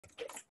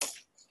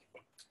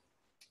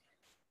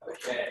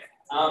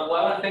Well,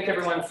 I want to thank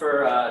everyone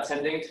for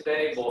attending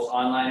today, both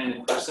online and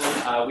in person.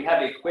 We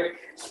have a quick,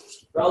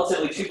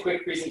 relatively two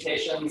quick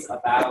presentations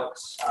about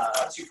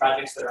two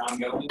projects that are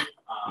ongoing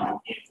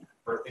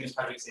for CLIMAS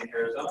projects in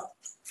Arizona.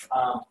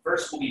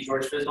 First will be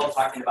George Frisvold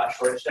talking about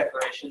shortage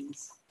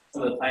declarations,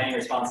 some of the planning,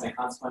 response, and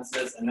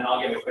consequences, and then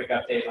I'll give a quick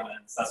update on an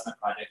assessment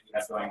project we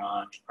have going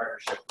on in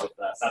partnership with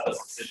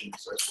Southwest Decision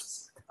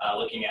Resources,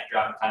 looking at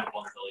drought and climate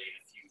vulnerability in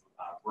a few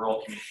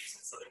rural communities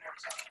in southern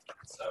Arizona.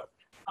 So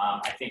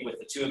I think with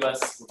the two of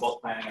us, we're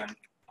both planning on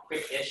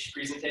quick-ish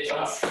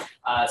presentations,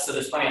 so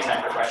there's plenty of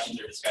time for questions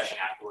or discussion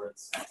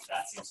afterwards, and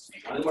that seems to be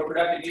one of the more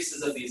productive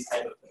uses of these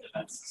type of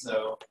events.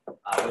 So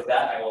with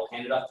that, I will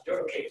hand it off to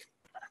George.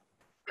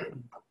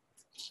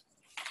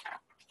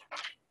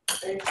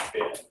 Thanks,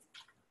 Ben.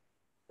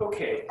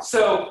 Okay,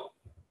 so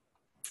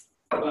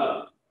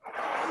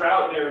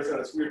drought in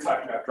Arizona, so we were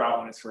talking about drought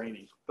when it's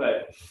raining,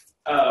 but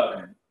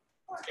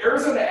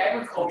Arizona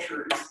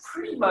agriculture is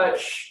pretty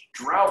much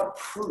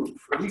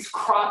drought-proof, or at least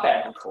crop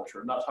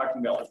agriculture. I'm not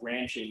talking about like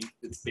ranching,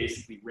 it's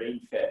basically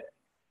rain-fed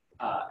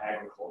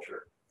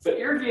agriculture. But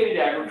irrigated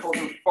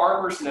agriculture,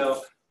 farmers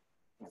know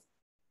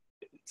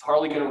it's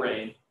hardly going to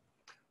rain,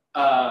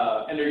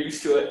 and they're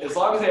used to it. As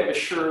long as they have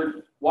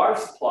assured water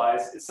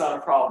supplies, it's not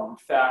a problem. In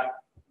fact,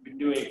 I've been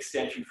doing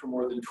extension for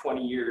more than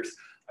 20 years.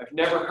 I've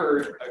never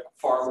heard a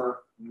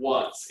farmer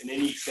once in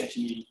any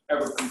extension meeting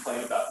ever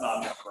complain about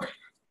not enough rain.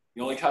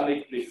 The only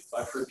time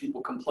I've heard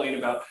people complain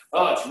about,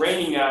 oh, it's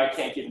raining now, I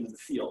can't get into the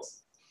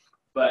fields.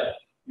 But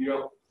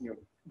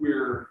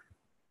we're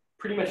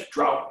pretty much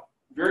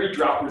very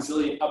drought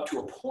resilient up to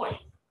a point.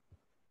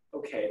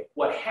 Okay,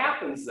 what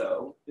happens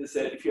though is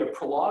that if you have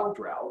prolonged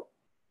drought,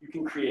 you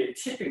can create a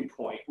tipping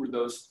point where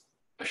those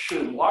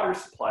assured water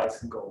supplies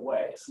can go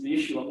away. So the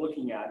issue I'm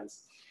looking at is,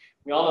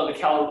 we all know the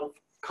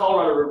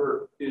Colorado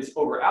River is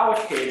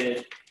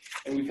over-allocated,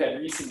 and we've had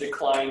recent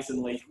declines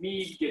in Lake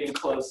Mead, getting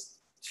close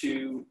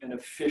to an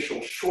official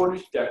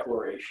shortage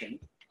declaration,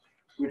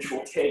 which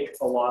will take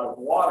a lot of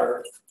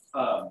water,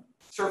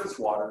 surface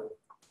water,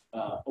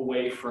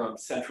 away from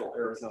central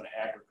Arizona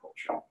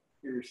agriculture.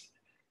 Here's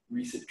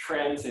recent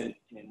trends in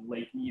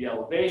Lake Mead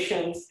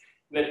elevations.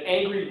 And that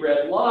angry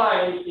red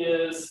line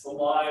is the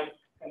line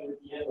kind of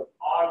at the end of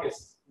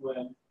August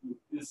when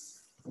if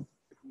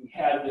we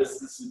had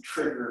this would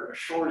trigger a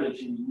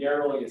shortage, and we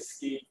narrowly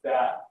escaped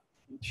that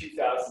in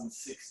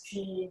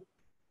 2016.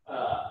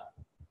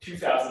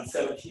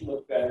 2017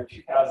 looked better,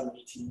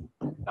 2018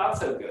 not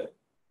so good.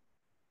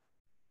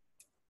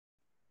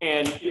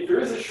 And if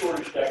there is a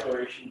shortage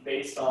declaration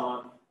based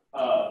on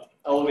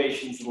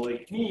elevations in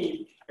Lake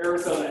Mead,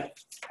 Arizona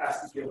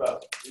has to give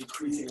up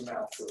increasing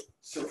amounts of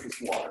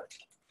surface water.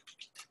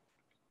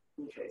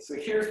 Okay, so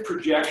here's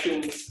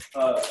projections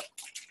of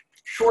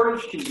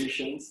shortage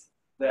conditions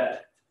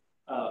that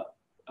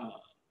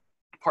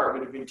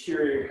Department of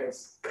Interior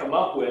has come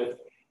up with,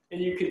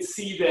 and you can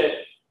see that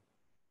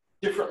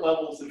different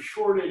levels of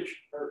shortage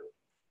are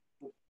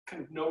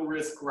kind of no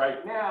risk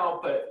right now,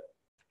 but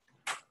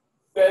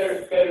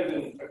better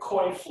than a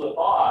coin flip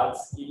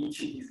odds in each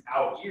of these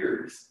out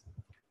years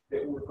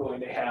that we're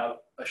going to have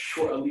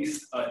at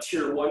least a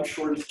tier 1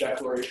 shortage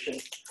declaration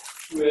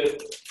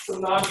with some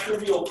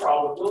non-trivial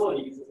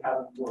probabilities of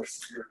having more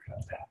severe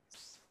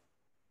cutbacks.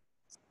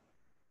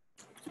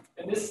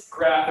 And this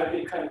graph, I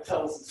think, kind of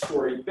tells the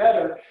story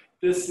better.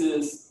 This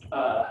is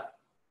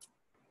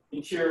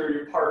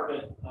Interior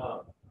Department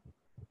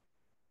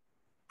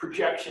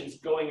projections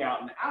going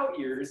out in out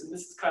years, and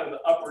this is kind of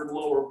the upper and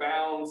lower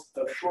bounds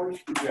of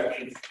shortage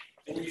projections.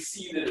 And you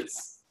see that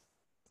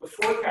the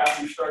forecasts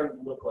are starting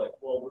to look like,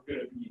 well, we're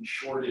going to be in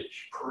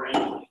shortage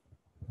perennially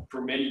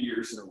for many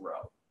years in a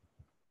row.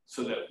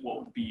 So that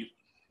what would be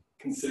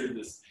considered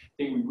this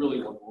thing we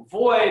really want to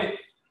avoid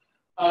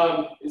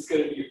is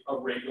going to be a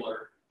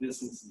regular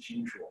business as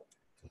usual.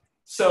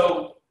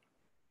 So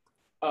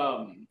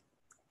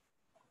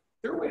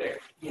their way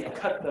to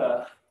cut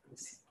the,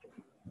 let's see.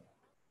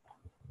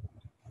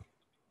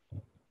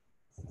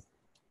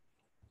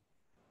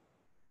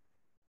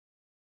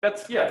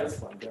 That's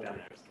fine.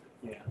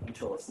 Yeah,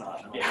 until it's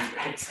not.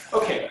 Yeah.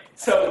 Okay,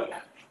 so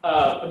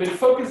I've been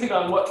focusing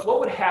on what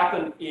would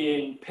happen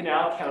in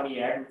Pinal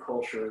County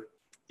agriculture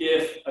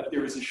if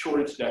there was a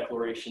shortage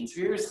declaration. So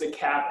here's the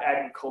CAP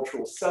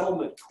agricultural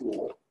settlement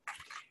pool,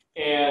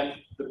 and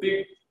the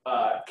big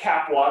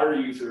CAP water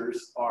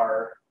users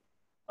are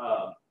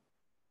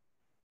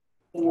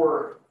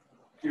 4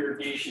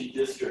 irrigation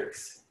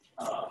districts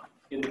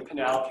in the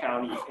Pinal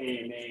County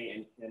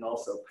AMA and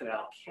also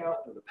Pinal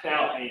County, the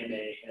Pinal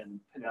AMA and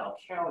Pinal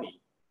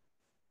County.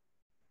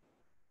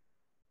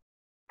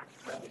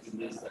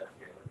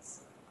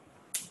 Let's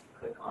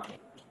click on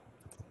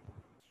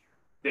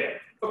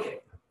there. Okay.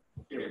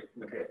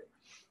 Okay.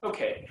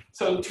 Okay.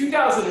 So in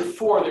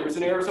 2004, there was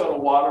an Arizona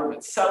Water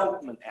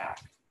Settlement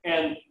Act,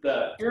 and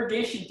the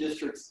irrigation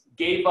districts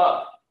gave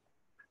up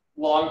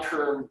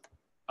long-term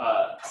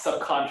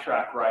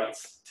subcontract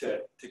rights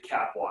to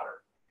CAP water.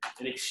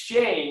 In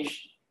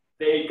exchange,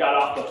 they got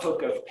off the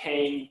hook of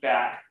paying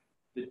back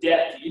the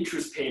debt, the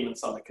interest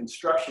payments on the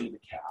construction of the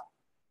CAP.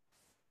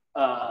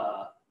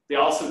 They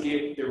also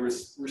there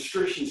was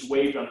restrictions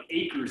waived on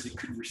acres it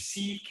could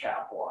receive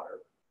cap water.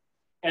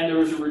 And there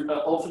was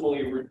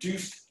ultimately a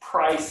reduced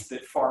price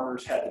that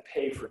farmers had to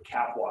pay for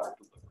cap water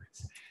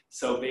deliveries.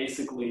 So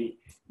basically,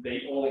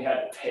 they only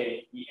had to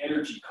pay the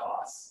energy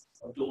costs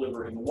of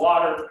delivering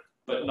water,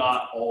 but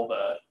not all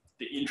the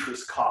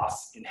interest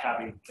costs in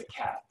having the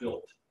cap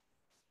built.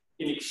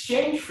 In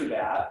exchange for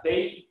that,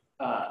 they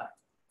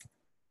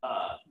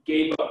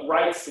gave up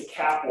rights to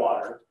cap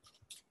water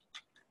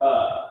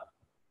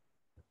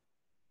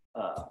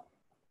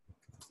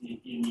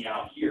in the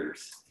out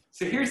years.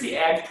 So here's the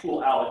ag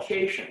pool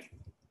allocation.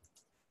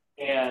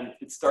 And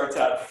it starts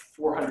out at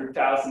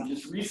 400,000.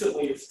 Just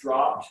recently it's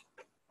dropped.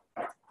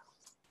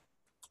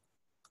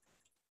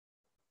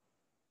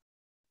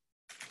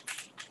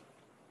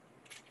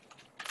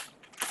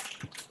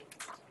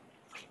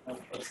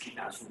 Let's keep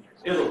bouncing.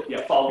 It'll,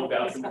 yeah, follow the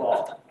bouncing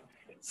ball.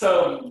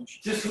 So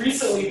just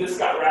recently this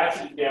got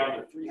ratcheted down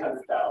to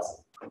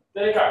 300,000.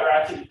 Then it got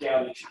ratcheted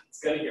down to,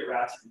 it's going to get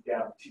ratcheted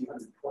down to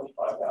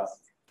 225,000.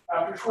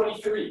 After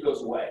 2030, it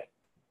goes away.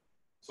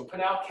 So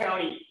Pinal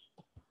County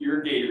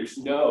irrigators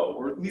know,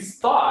 or at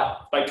least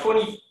thought, by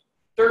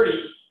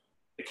 2030,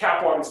 the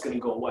cap water is going to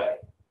go away.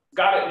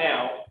 Got it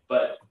now,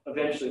 but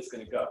eventually it's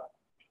going to go.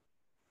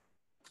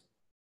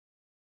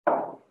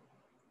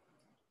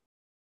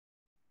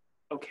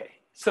 Okay,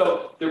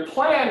 so their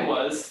plan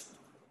was,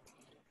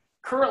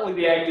 currently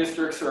the ag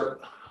districts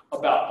are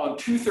about on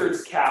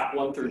 2/3 cap,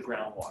 1/3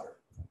 groundwater.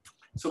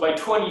 So by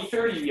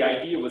 2030, the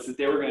idea was that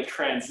they were going to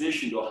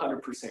transition to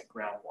 100%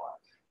 groundwater.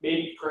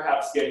 Maybe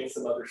perhaps getting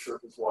some other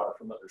surface water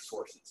from other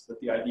sources. But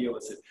the idea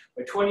was that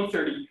by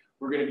 2030,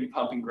 we're going to be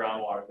pumping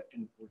groundwater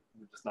and we're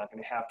just not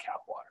going to have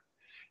cap water.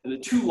 And the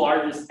two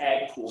largest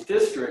ag pool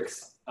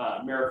districts,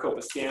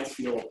 Maricopa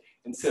Stansfield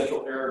and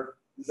Central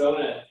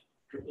Arizona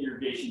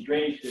Irrigation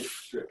Drainage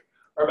District,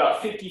 are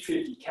about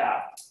 50-50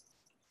 cap,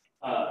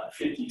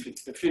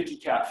 50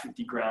 cap,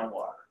 50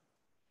 groundwater.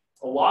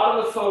 A lot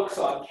of the folks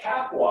on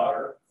cap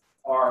water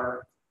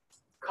are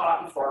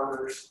cotton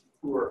farmers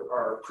who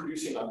are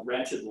producing on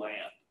rented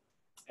land.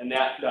 And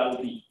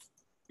that'll be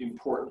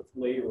important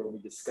later when we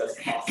discuss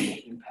possible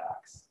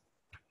impacts.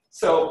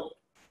 So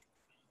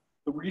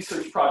the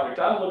research project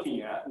I'm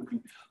looking at would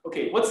be,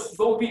 okay, what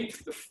would be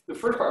the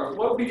first part,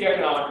 what would be the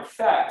economic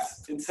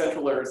effects in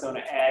Central Arizona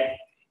ag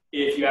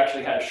if you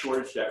actually had a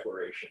shortage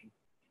declaration?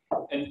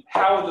 And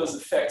how would those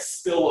effects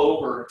spill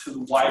over to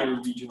the wider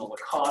regional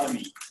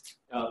economy,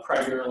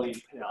 primarily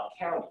in Pinal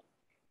County?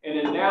 And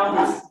then now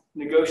there's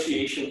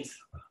negotiations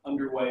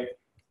underway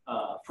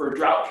for a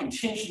drought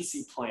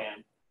contingency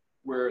plan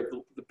where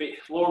the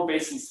lower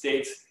basin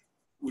states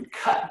would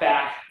cut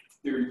back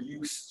their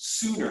use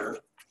sooner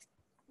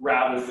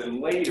rather than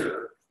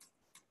later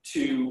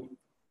to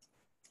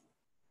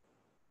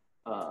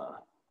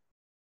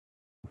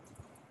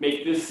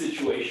make this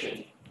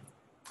situation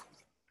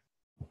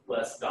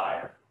less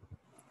dire.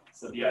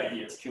 So the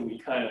idea is, can we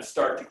kind of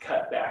start to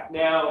cut back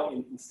now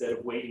instead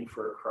of waiting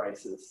for a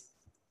crisis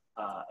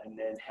and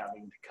then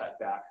having to cut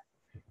back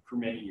for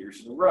many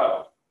years in a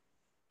row?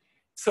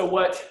 So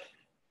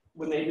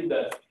when they did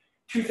the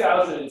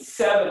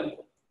 2007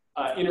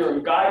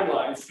 interim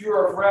guidelines,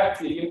 Bureau of Rec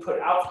did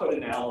input-output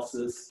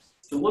analysis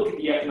to look at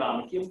the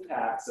economic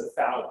impacts of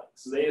fallowing.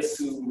 So they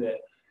assumed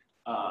that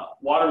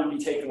water would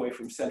be taken away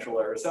from Central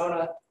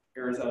Arizona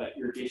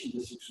irrigation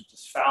districts would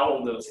just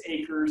fallow those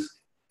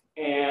acres,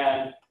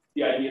 and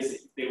the idea is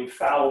that they would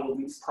fallow the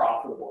least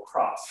profitable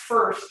crops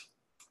first,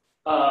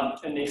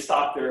 and they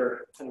stopped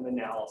their kind of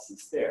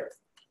analysis there.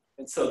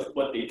 And so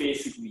what they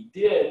basically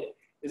did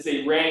is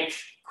they ranked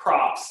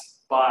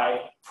crops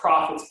by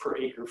profits per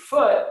acre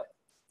foot,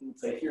 and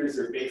say here's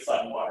their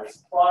baseline water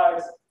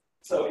supplies.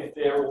 So if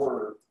there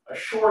were a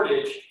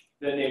shortage,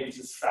 then they would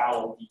just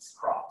fallow these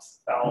crops,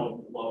 fallow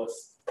the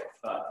lowest,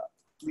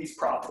 least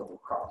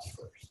profitable crops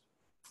first.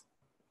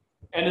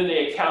 And then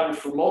they accounted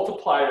for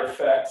multiplier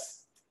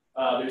effects.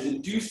 There's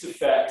induced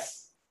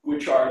effects,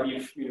 which are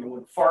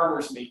when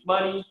farmers make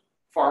money,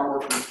 farm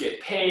workers get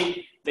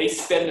paid, they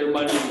spend their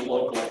money in the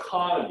local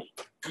economy.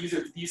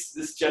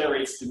 This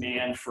generates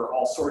demand for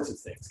all sorts of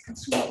things,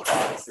 consumer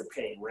products, they're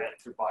paying rent,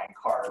 they're buying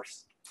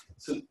cars.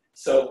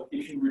 So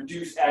if you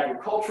reduce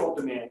agricultural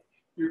demand,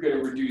 you're going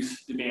to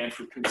reduce demand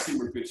for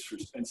consumer goods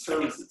and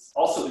services.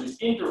 Also, there's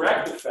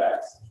indirect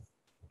effects,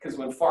 because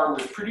when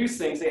farmers produce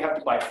things, they have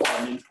to buy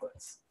farm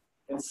inputs.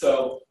 And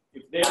so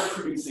if they're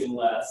producing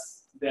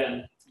less,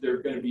 then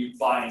they're going to be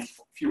buying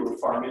fewer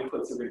farm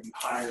inputs, they're going to be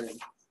hiring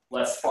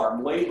less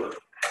farm labor.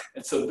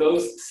 And so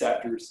those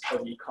sectors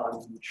of the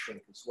economy would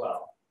shrink as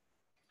well.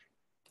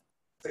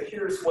 So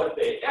here's what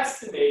they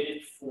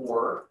estimated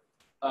for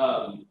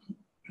a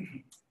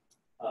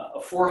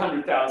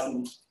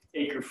 400,000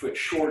 acre foot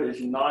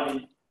shortage in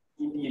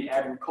non-Indian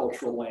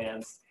agricultural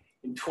lands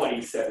in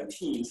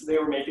 2017. So they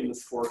were making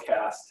this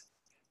forecast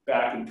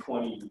back in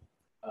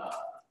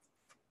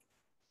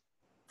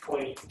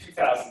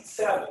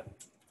 2007.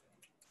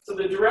 So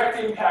the direct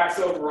impacts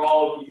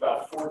overall would be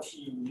about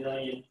 14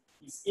 million.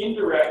 These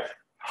indirect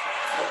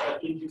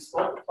induced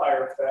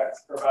multiplier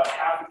effects are about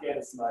half again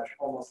as much,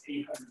 almost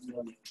 800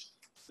 million.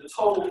 The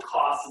total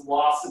cost and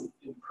loss in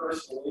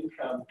personal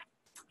income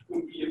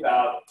would be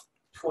about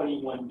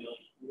 21 million.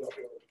 We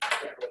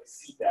can't really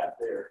see that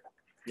there.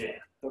 Yeah.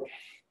 Okay.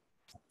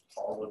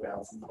 All the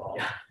bounds involved.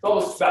 Yeah. It's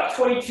almost about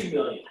 22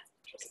 million.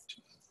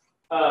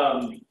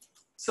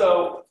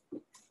 So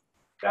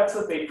that's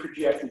what they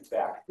projected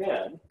back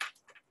then.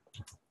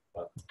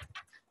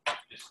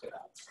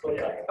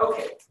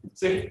 Okay,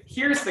 so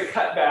here's the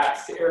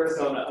cutbacks to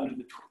Arizona under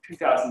the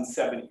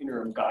 2007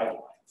 interim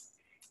guidelines.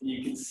 And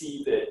you can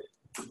see that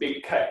the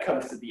big cut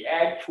comes to the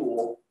ag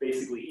pool,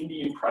 basically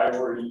Indian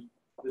priority.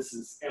 This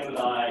is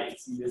M&I,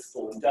 it's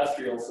municipal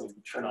industrial, so when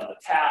you turn on the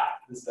tap,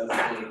 this doesn't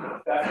really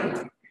affect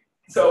it.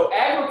 So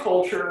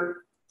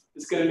agriculture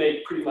is going to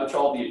make pretty much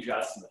all the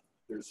adjustment.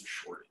 There's a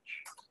shortage.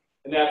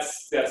 And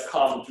that's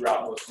common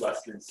throughout most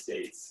Western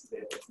states. They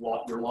have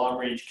their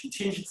long-range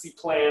contingency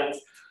plans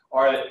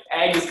are that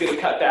ag is going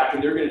to cut back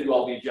and they're going to do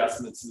all the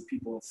adjustments and the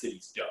people in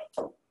cities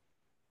don't.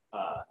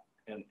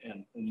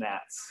 And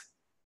that's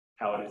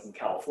how it is in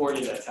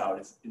California. That's how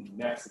it is in New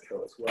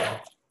Mexico as well.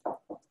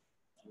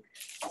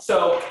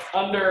 So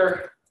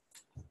under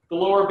the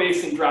Lower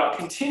Basin Drought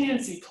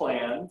Contingency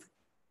Plan,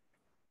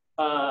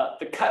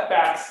 the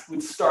cutbacks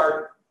would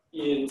start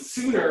in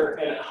sooner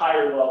and at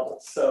higher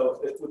levels.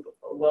 So with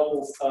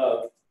levels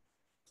of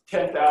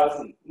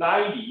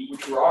 10,090,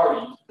 which were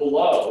already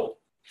below,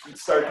 you'd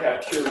start to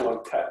have tier 1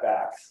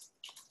 cutbacks.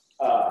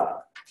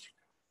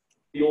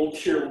 The old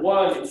tier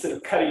 1, instead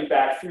of cutting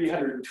back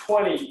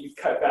 320, you'd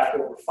cut back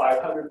over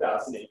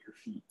 500,000 acre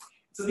feet.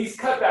 So these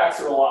cutbacks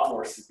are a lot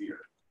more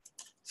severe.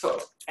 So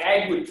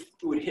ag would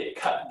get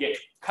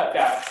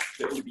cutbacks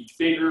that would be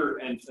bigger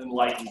and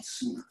likely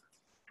sooner.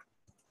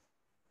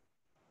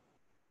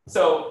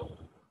 So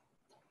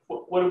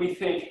what do we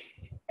think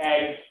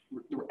ag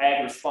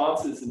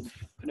responses in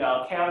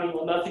Pinal County?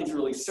 Well, nothing's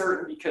really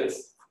certain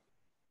because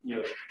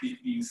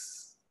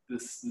this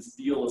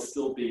deal is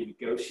still being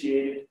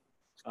negotiated.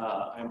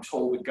 I'm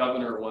told the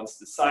governor wants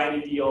to sign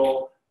a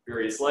deal.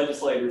 Various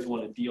legislators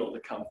want a deal to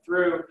come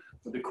through.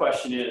 But the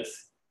question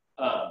is,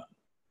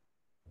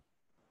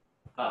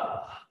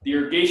 the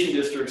irrigation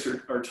districts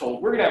are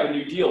told, we're going to have a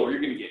new deal where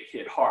you're going to get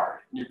hit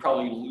hard. And you're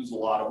probably going to lose a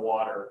lot of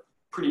water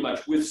pretty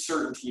much with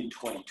certainty in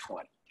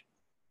 2020,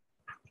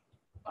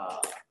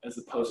 as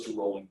opposed to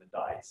rolling the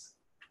dice.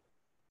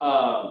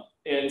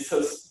 And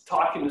so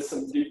talking to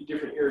some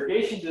different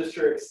irrigation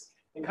districts,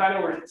 and kind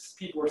of where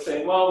people were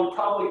saying, well, we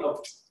probably,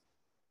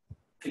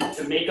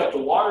 to make up the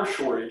water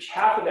shortage,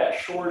 half of that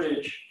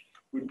shortage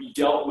would be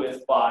dealt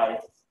with by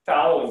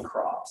fallowing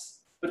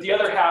crops. But the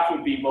other half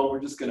would be, well, we're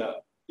just going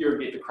to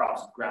irrigate the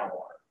crops with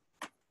groundwater.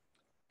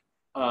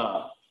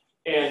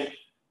 And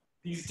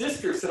these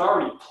districts had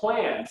already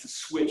planned to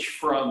switch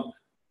from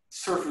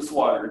surface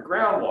water to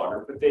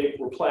groundwater, but they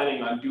were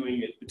planning on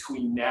doing it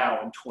between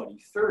now and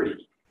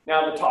 2030.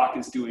 Now the talk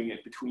is doing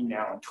it between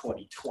now and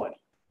 2020.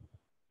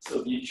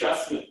 So the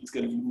adjustment is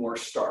going to be more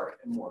stark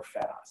and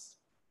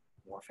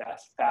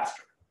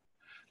faster.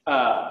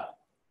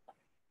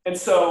 And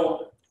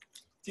so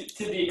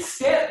to the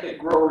extent that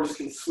growers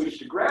can switch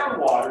to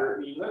groundwater, I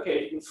mean,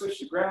 okay, you can switch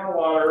to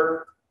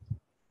groundwater,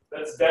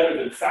 that's better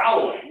than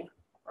fallowing,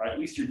 right? At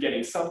least you're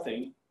getting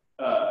something.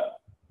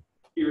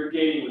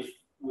 Irrigating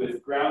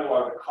with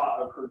groundwater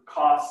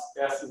cost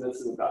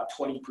estimates of about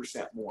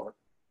 20% more.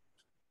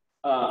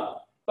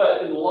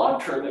 But in the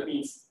long term, that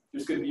means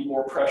there's going to be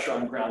more pressure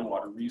on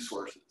groundwater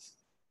resources.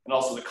 And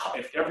also,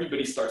 if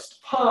everybody starts to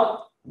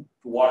pump,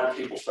 the water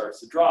table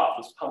starts to drop,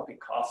 those pumping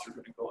costs are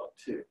going to go up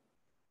too.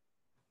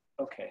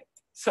 Okay,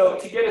 so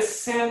to get a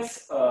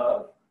sense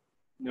of,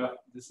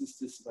 this is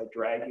just, if I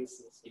drag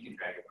this. You can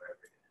drag it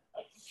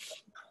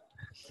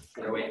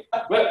wherever you want.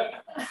 Wait.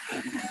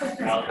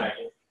 I'll drag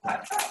it.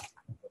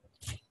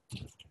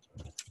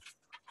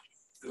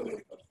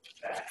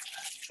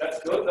 That's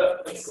good.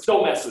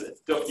 Don't mess with it.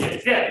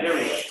 Yeah, there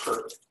we go.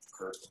 Perfect.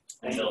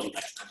 And they'll be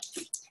next time.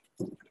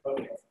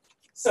 Okay.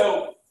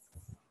 So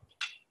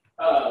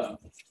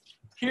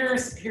here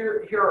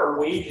are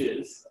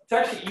wages. It's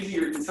actually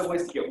easier in some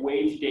ways to get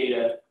wage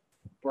data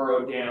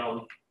burrowed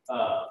down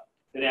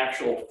than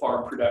actual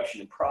farm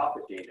production and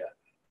profit data.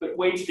 But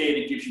wage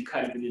data gives you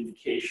kind of an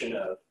indication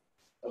of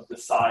the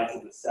size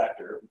of the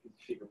sector. We can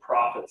figure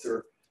profits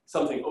or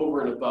something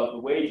over and above the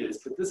wages.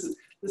 But this is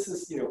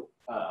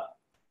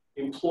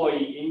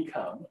employee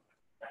income.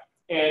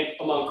 And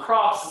among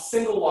crops, the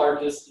single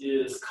largest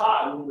is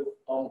cotton with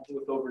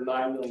over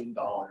 $9 million.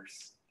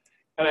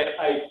 And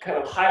I kind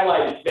of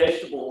highlighted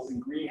vegetables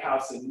and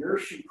greenhouse and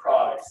nursery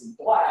products in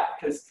black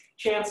because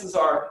chances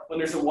are when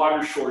there's a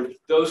water shortage,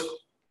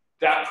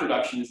 that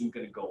production isn't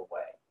going to go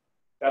away.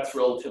 That's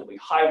relatively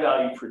high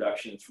value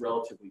production. It's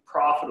relatively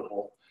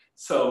profitable.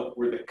 So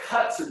where the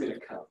cuts are going to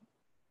come,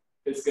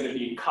 it's going to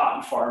be in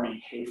cotton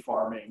farming, hay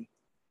farming.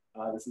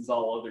 This is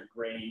all other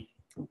grain.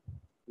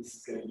 This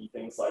is going to be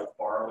things like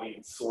barley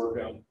and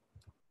sorghum,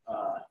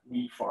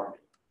 wheat farming.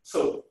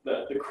 So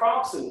the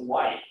crops in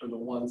white are the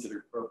ones that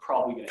are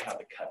probably going to have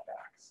the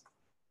cutbacks.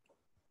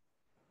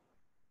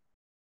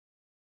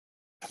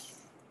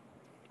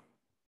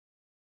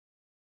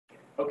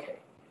 Okay,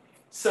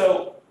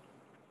 so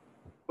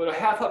what I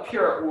have up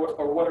here are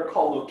what are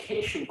called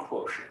location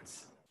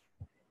quotients.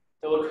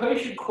 The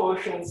location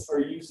quotients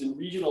are used in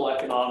regional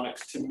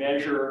economics to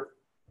measure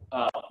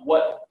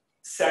what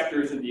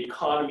sectors of the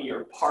economy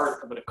are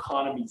part of an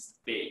economy's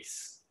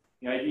base.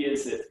 The idea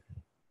is that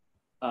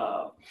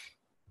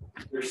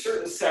there are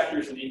certain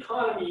sectors of the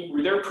economy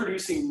where they're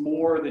producing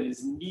more than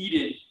is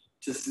needed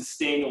to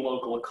sustain the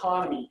local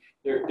economy.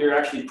 They're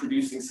actually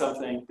producing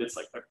something that's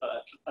like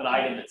an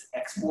item that's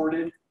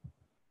exported.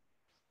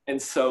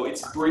 And so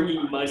it's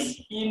bringing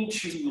money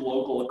into the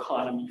local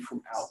economy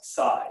from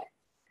outside.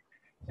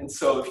 And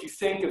so if you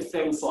think of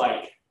things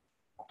like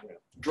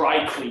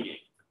dry cleaning,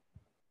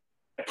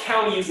 a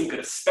county isn't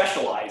going to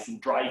specialize in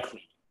dry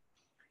cleaning.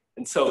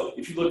 And so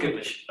if you look at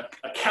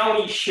a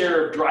county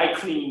share of dry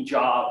cleaning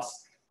jobs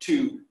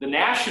to the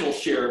national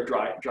share of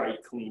dry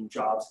cleaning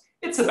jobs,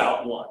 it's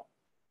about 1.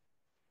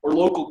 Or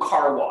local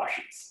car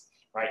washes,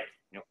 right?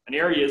 An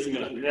area isn't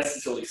going to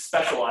necessarily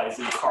specialize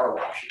in car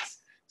washes.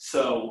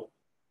 So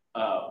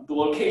the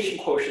location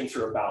quotients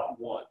are about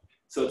 1.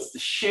 So it's the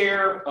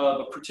share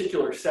of a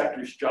particular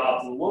sector's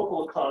jobs in the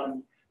local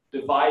economy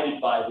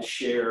divided by the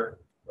share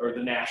or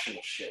the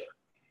national share.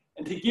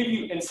 And to give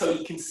you, and so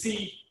you can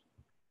see,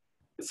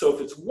 so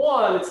if it's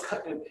 1,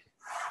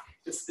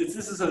 this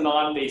is a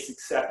non-basic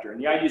sector.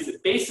 And the idea is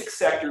that basic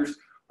sectors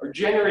are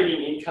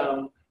generating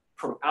income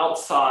from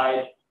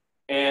outside,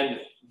 and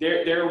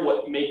they're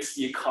what makes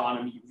the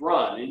economy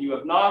run. And you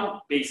have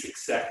non-basic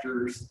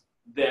sectors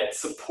that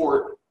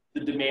support the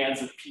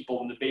demands of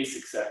people in the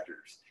basic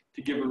sectors.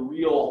 To give a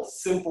real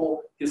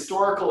simple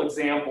historical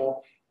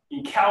example,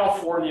 in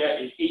California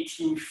in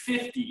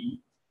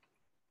 1850,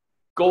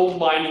 gold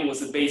mining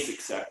was a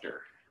basic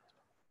sector.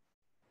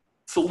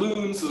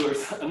 Saloons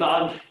was a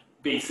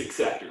non-basic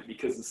sector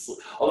because,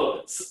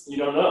 although you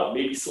don't know,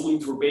 maybe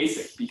saloons were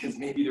basic because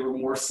maybe there were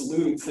more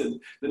saloons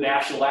than the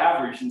national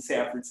average in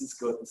San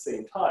Francisco at the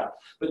same time.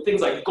 But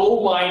things like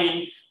gold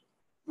mining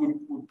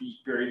would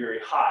be very, very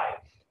high.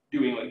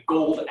 Doing like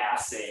gold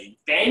assaying,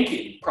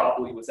 banking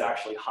probably was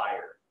actually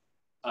higher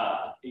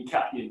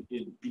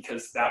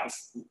because that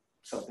was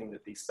something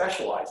that they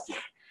specialized in.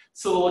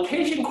 So the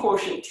location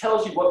quotient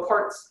tells you what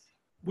parts,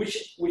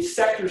 which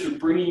sectors are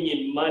bringing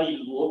in money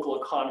to the local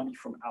economy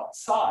from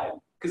outside.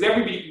 Because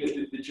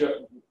everybody, the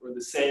joke or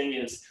the saying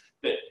is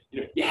that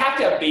you have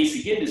to have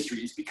basic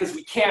industries because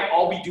we can't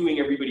all be doing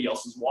everybody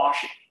else's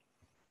washing,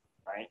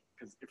 right?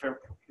 Because if I'm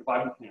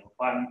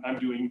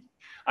doing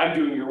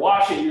your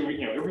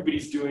washing,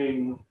 everybody's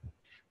doing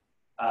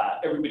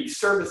everybody's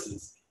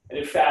services. And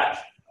in fact,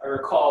 I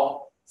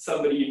recall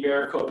somebody in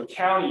Maricopa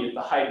County at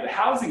the height of the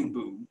housing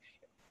boom.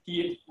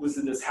 He was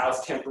in this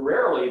house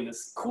temporarily in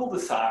this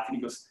cul-de-sac, and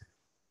he goes,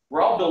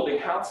 "We're all building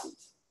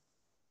houses."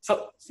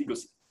 So he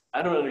goes,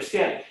 "I don't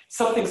understand.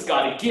 Something's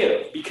got to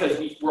give because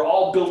we're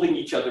all building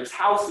each other's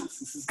houses.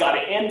 This has got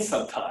to end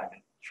sometime."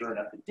 And sure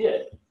enough, it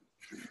did.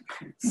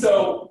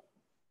 So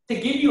to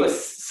give you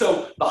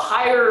so the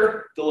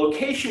higher the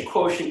location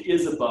quotient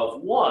is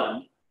above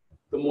 1,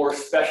 the more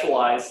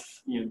specialized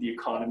the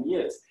economy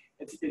is.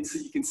 And so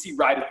you can see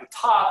right at the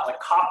top, like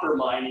copper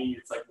mining,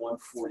 it's like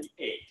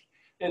 148.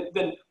 And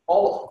then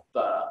all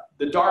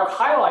the dark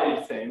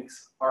highlighted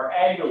things are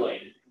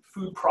ag-related,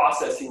 food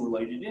processing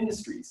related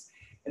industries.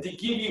 And to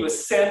give you a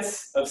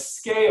sense of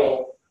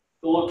scale,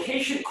 the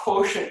location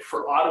quotient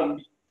for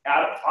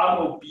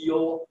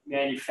automobile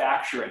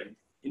manufacturing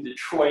in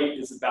Detroit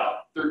is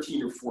about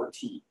 13 or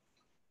 14.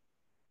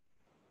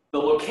 The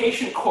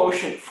location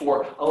quotient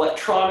for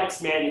electronics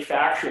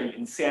manufacturing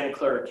in Santa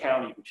Clara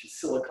County, which is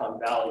Silicon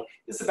Valley,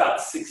 is about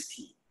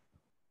 16.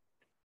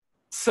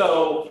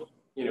 So,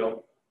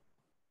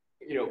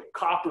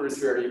 copper is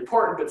very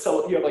important, but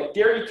so you have like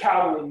dairy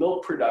cattle and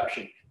milk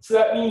production. So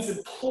that means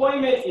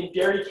employment in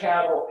dairy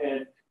cattle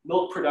and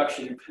milk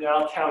production in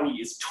Pinal County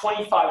is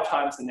 25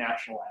 times the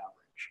national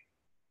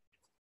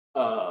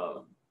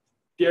average.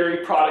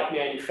 Dairy product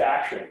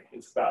manufacturing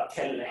is about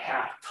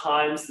 10.5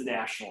 times the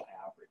national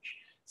average.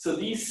 So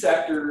these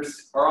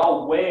sectors are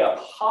all way up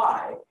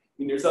high. I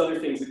mean, there's other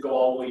things that go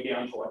all the way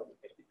down to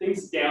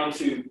things down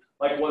to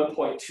like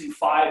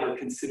 1.25 are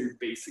considered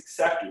basic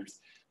sectors.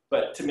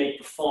 But to make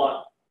the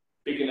font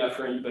big enough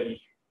for anybody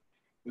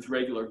with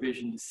regular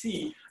vision to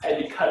see, I had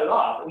to cut it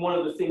off. And one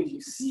of the things you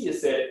see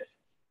is that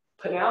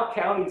Pinal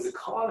County's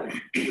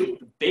economy, the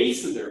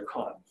base of their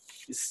economy,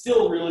 is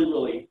still really,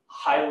 really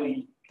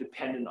highly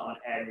dependent on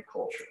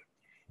agriculture.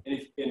 And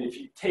if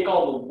you take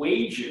all the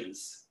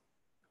wages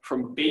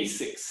from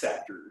basic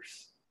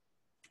sectors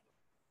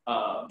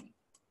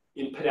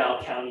in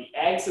Pinal County,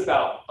 ag's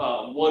about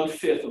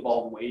 1/5 of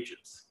all the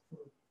wages.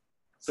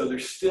 So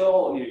there's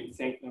still, you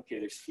think, okay,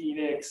 there's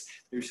Phoenix,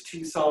 there's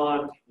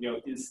Tucson,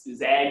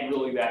 is ag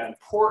really that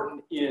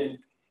important in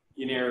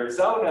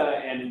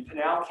Arizona? And in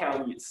Pinal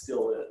County, it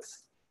still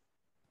is.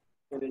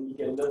 And then you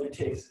get another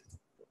taste.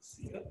 Let's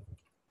see it.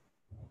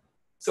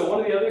 So one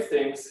of the other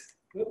things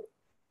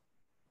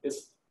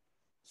is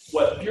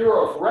what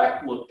Bureau of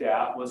Rec looked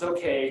at was,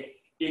 okay,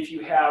 if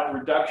you have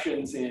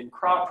reductions in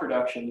crop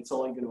production, it's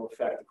only going to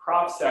affect the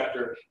crop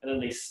sector, and then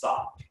they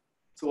stop.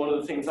 So one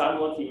of the things I'm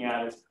looking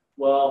at is,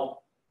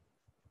 well,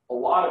 a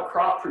lot of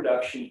crop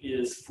production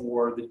is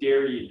for the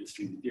dairy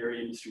industry. The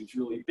dairy industry is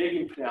really big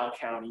in Pinal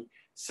County.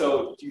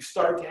 So you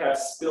start to have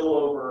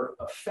spillover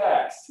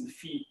effects to the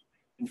feed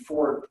and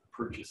forage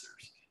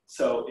purchasers.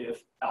 So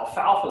if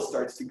alfalfa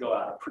starts to go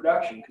out of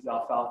production, because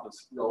alfalfa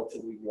is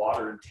relatively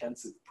water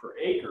intensive per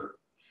acre,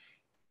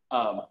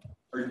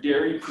 are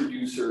dairy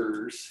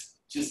producers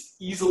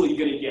just easily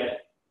going to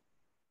get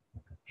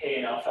hay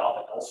and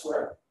alfalfa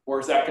elsewhere? Or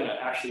is that going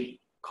to actually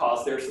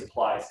cause their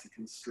supplies to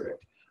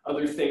constrict?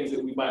 Other things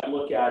that we might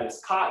look at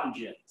is cotton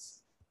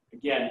gins.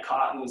 Again,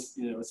 cotton was,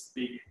 it's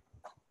big.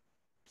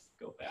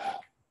 Go back.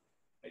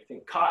 I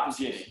think cotton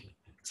ginning.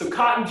 So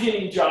cotton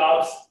ginning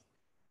jobs,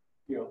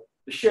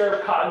 the share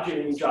of cotton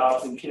ginning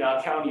jobs in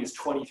Pinal County is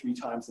 23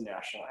 times the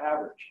national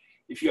average.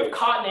 If you have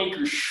cotton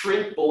acres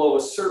shrink below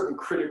a certain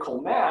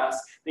critical mass,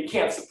 they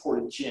can't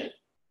support a gin.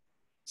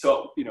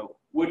 So,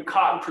 would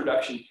cotton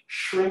production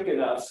shrink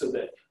enough so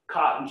that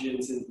cotton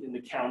gins in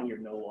the county are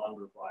no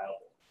longer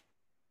viable?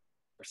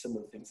 Are some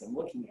of the things I'm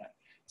looking at.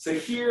 So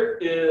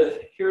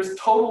here's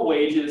total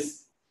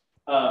wages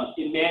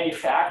in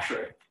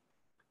manufacturing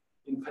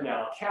in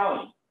Pinal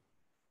County.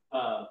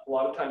 A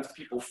lot of times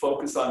people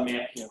focus on,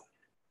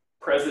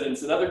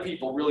 presidents and other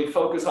people really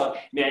focus on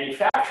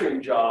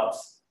manufacturing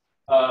jobs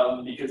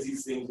because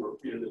these things were,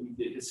 that we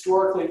did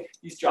historically,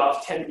 these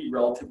jobs tend to be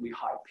relatively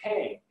high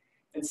paying.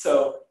 And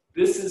so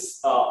this is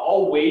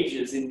all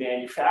wages in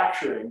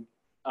manufacturing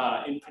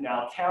in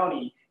Pinal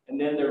County, and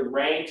then they're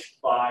ranked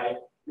by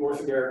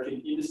North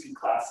American industry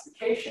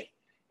classification.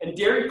 And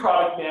dairy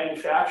product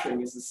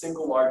manufacturing is the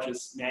single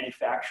largest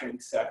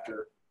manufacturing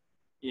sector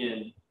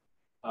in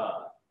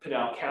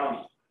Pinal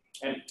County.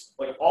 And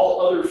like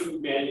all other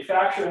food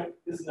manufacturing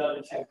is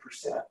another 10%.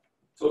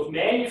 So if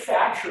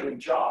manufacturing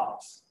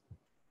jobs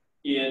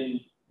in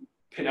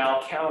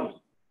Pinal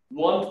County,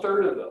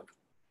 1/3 of them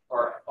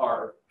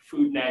are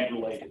food and ag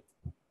related.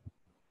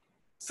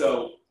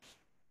 So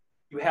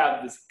you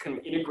have this kind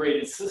of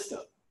integrated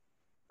system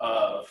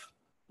of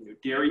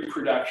dairy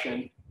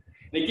production.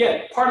 And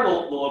again, part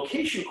of the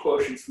location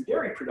quotients for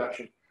dairy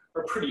production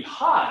are pretty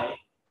high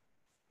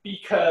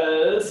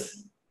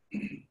because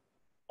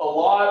a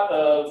lot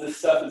of this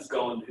stuff is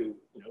going to,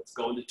 it's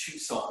going to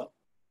Tucson,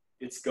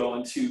 it's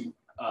going to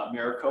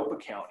Maricopa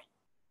County.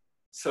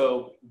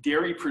 So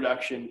dairy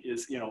production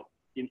is,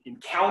 in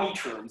county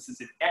terms,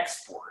 is an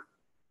export.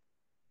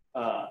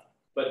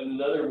 But in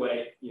another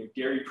way,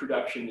 dairy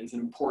production is an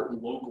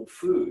important local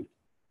food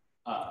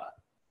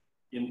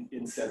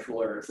in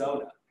central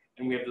Arizona.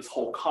 And we have this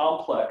whole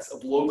complex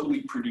of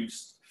locally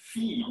produced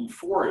feed and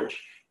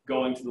forage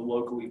going to the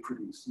locally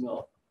produced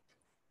milk.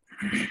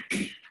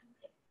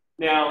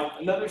 Now,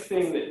 another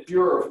thing that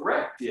Bureau of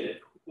Rec did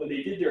when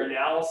they did their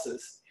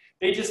analysis,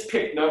 they just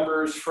picked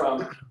numbers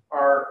from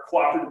our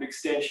cooperative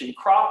extension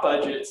crop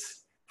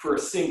budgets for a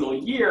single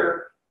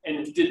year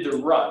and did the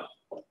run.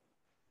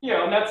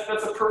 And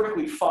that's a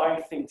perfectly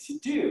fine thing to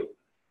do.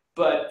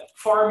 But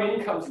farm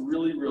income is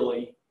really,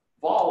 really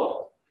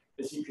volatile.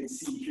 As you can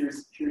see,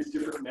 here's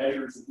different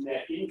measures of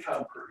net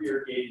income per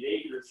irrigated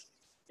acres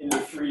in the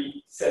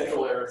 3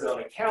 central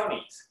Arizona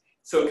counties.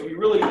 So it can be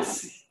really,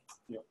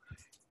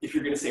 if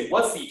you're going to say,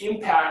 what's the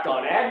impact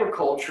on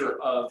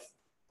agriculture of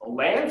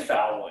land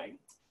fallowing,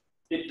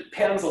 it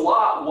depends a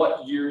lot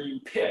what year you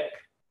pick.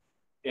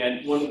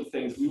 And one of the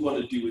things we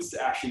want to do is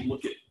to actually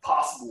look at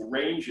possible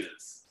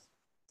ranges.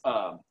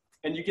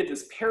 And you get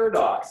this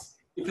paradox.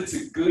 If it's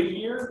a good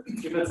year,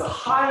 if it's a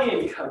high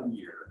income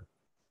year,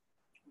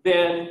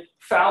 then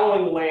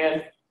fallowing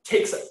land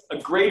takes a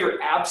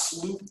greater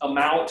absolute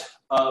amount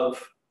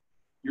of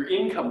your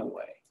income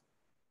away.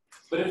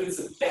 But if it's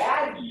a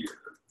bad year,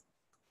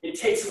 it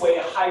takes away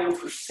a higher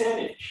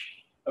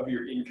percentage of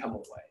your income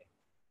away.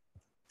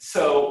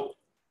 So,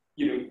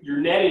 your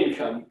net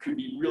income could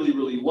be really,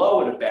 really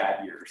low in a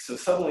bad year. So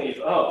suddenly,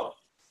 if,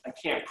 I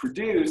can't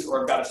produce,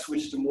 or I've got to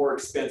switch to more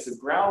expensive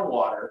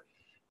groundwater,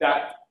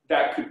 that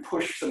could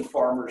push some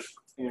farmers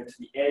to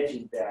the edge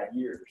in bad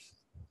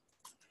years.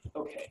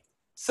 Okay,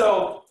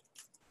 so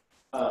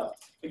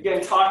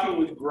again, talking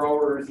with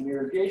growers and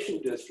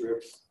irrigation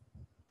districts,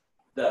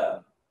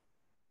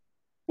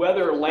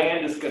 whether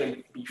land is going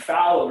to be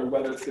fallowed or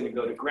whether it's going to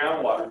go to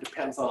groundwater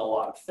depends on a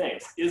lot of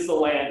things. Is the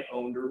land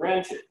owned or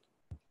rented?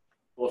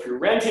 Well, if you're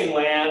renting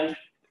land,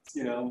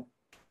 if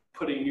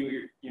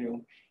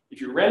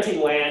you're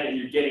renting land and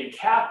you're getting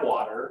cap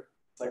water,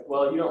 it's like,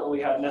 well, you don't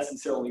really have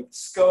necessarily the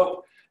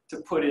scope to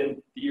put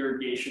in the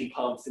irrigation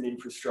pumps and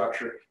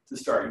infrastructure to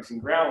start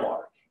using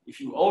groundwater. If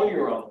you own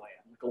your own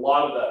land, like a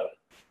lot of the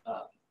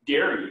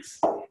dairies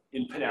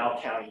in Pinal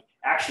County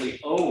actually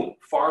own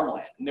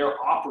farmland, and they're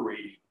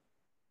operating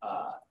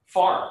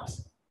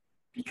farms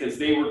because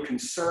they were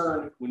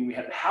concerned when we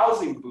had the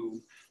housing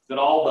boom that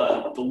all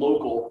the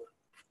local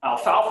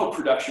alfalfa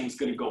production was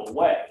going to go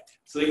away.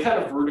 So they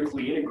kind of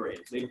vertically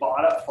integrated. They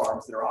bought up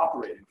farms that are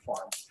operating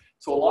farms.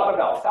 So a lot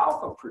of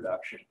alfalfa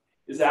production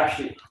is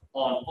actually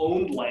on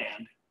owned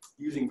land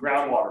using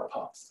groundwater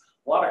pumps.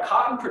 A lot of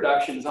cotton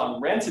production is on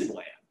rented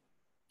land,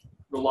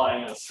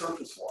 relying on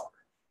surface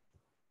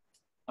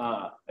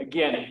water.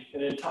 Again,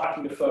 and then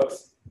talking to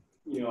folks,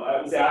 you know,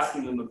 I was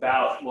asking them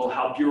about, well,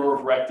 how Bureau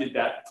of Rec did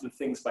that, the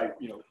things by,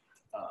 you know,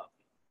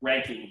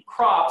 ranking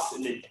crops,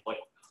 and they, like,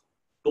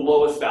 the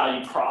lowest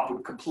value crop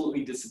would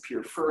completely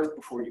disappear first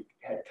before you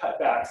had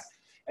cutbacks.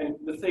 And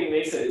the thing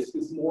they said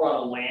is more on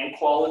a land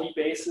quality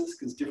basis,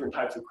 because different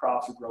types of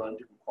crops are grown on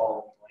different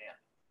quality land.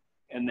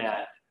 And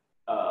that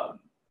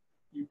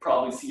you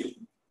probably see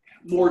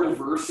more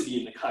diversity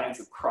in the kinds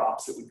of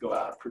crops that would go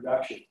out of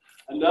production.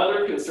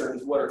 Another concern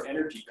is, what are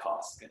energy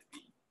costs going to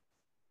be?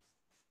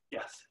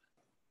 Yes?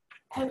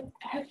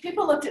 Have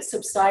people looked at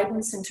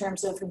subsidence in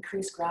terms of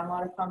increased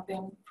groundwater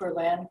pumping for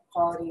land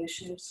quality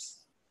issues?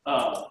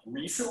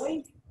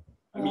 Recently?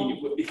 I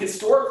mean,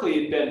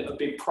 historically it had been a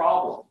big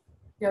problem.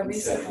 Yeah, in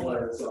Central recently.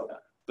 Arizona.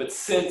 But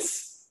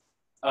since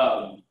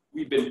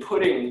we've been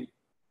putting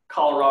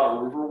Colorado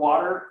River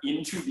water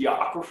into the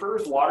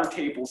aquifers, water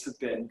tables have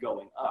been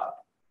going up.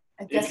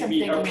 I guess I'm Are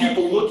thinking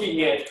people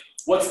looking at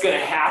what's going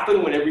to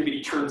happen when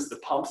everybody turns the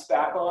pumps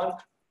back on?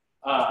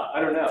 I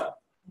don't know.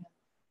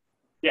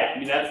 Yeah, I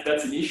mean,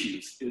 that's an issue,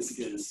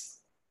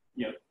 is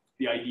you know,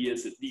 the idea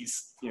is that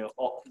these, you know,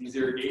 all these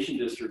irrigation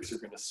districts are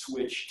going to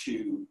switch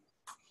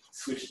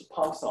the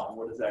pumps on.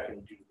 What is that going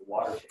to do to the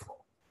water table?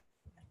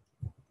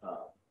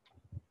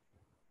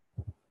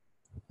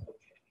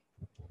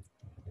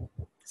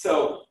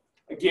 So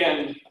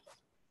again,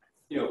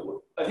 you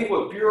know, I think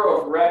what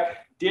Bureau of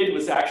Rec did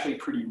was actually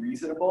pretty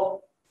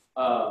reasonable.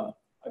 I've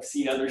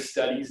seen other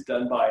studies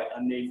done by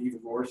unnamed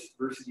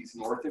universities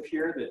north of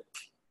here that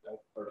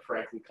are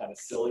frankly kind of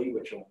silly,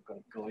 which I'm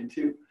going to go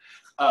into.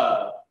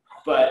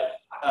 But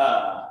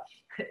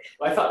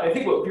I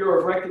think what Bureau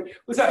of Rec did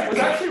was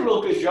actually a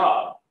real good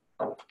job.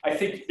 I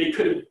think they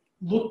could have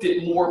looked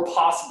at more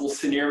possible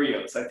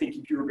scenarios. I think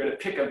if you were going to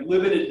pick a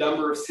limited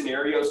number of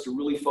scenarios to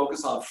really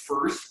focus on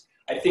first,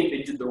 I think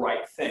they did the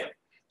right thing.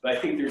 But I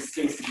think there's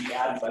things to be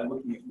added by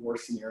looking at more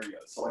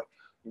scenarios. So, like,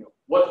 you know,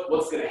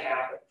 what's going to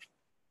happen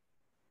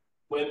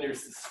when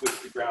there's the switch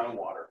to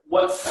groundwater?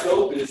 What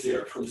scope is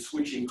there from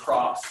switching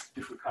crops,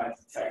 different kinds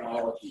of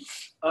technology?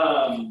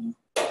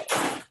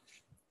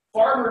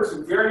 Farmers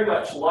would very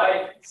much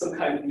like some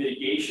kind of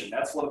mitigation.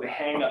 That's one of the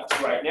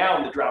hang-ups right now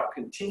in the drought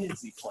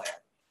contingency plan,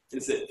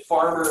 is that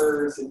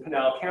farmers in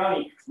Pinal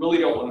County really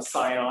don't want to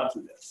sign on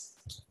to this.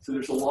 So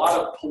there's a lot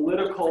of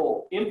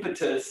political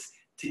impetus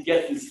to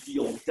get this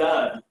deal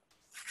done,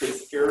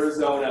 because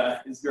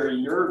Arizona is very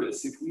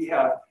nervous. If we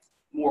have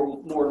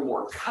more and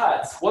more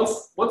cuts,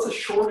 once a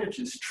shortage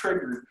is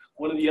triggered,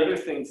 one of the other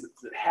things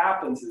that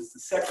happens is the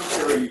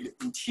Secretary of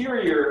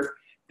Interior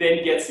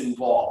then gets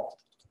involved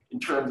in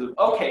terms of,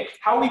 okay,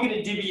 how are we going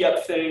to divvy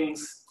up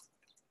things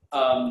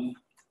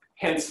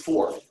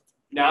henceforth,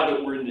 now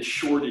that we're in the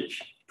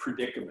shortage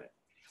predicament?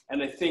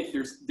 And I think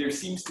there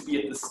seems to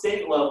be at the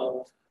state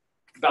level,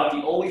 about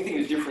the only thing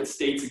that different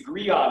states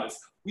agree on is,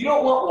 we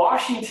don't want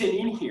Washington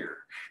in here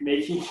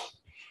making,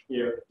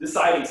 you know,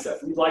 deciding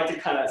stuff. We'd like to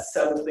kind of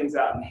settle things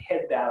out and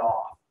head that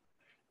off.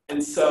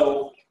 And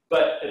so,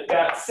 but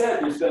that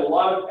said, there's been a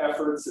lot of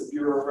efforts that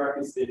Bureau of Rec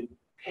has been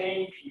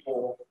paying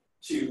people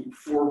to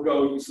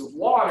forego use of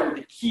water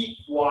to keep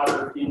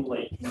water in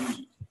Lake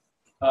Mead.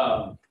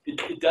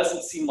 It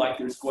doesn't seem like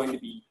there's going to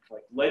be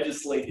like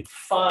legislated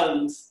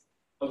funds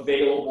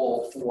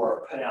available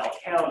for Pinal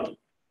County.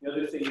 The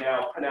other thing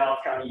now, Pinal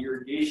County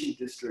irrigation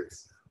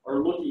districts are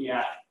looking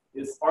at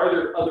is, are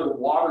there other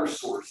water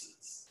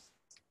sources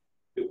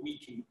that we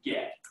can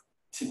get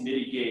to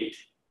mitigate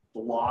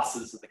the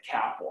losses of the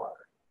cap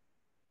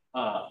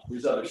water?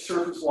 There's other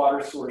surface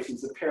water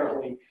sources.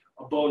 Apparently,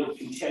 a bone of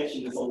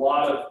contention is a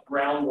lot of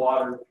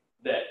groundwater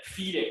that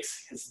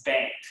Phoenix has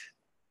banked,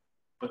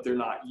 but they're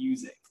not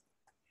using.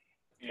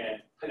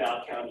 And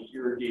Pinal County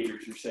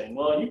irrigators are saying,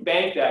 well, you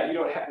bank that, you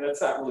don't have,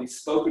 that's not really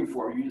spoken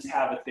for, you just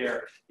have it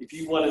there. If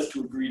you want us to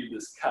agree to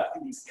this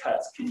these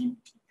cuts,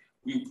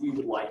 we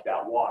would like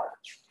that water.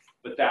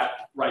 But that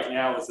right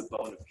now is a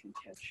bone of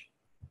contention.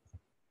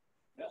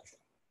 That's it.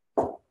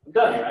 I'm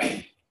done,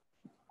 right?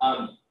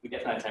 We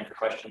get time for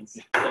questions.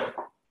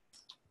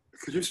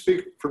 Could you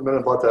speak for a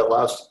minute about that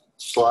last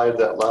slide,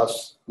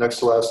 next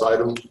to last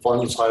item,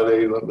 funds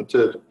highly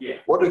limited? Yeah.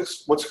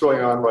 What's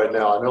going on right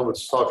now? I know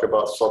let's talk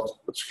about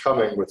what's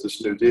coming with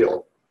this new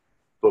deal,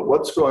 but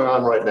what's going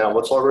on right now?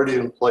 What's already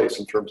in place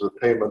in terms of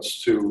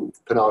payments to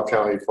Pinal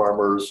County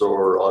farmers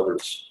or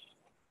others?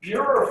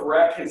 Bureau of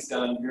Rec has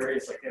done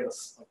various, like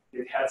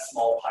they've had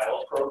small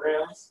pilot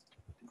programs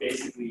to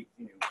basically,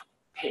 you know,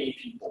 pay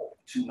people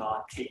to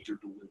not take their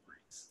deliveries.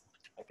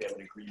 Like they have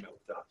an agreement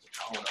with the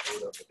Tohono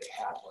O'odham, but they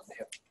have one. They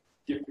have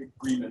different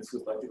agreements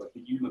with like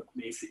the Yuma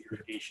Mesa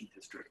Irrigation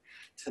District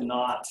to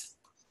not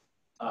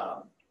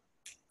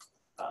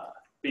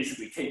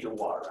basically take their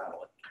water out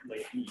of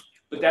Lake Mead.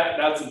 But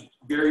that's a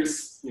very,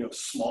 you know,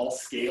 small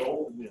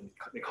scale. You know,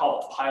 they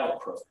call it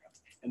pilot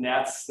programs, and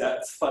that's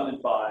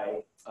funded by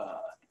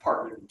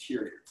Department of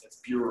Interior. That's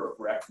Bureau of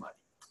Rec money.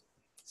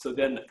 So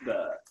then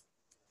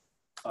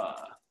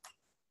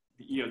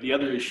the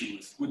other issue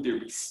is, would there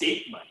be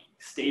state money,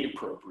 state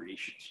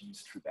appropriations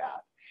used for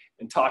that?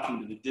 And talking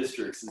to the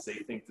districts is they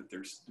think that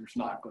there's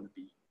not going to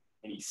be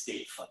any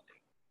state funding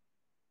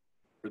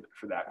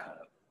for that kind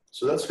of.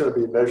 So that's going to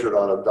be measured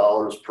on a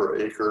dollars per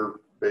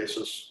acre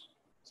basis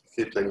to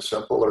keep things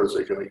simple, or is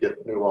it going to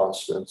get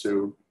nuanced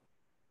into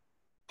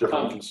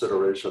different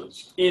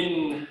considerations?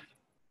 In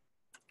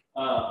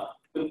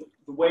the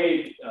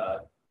way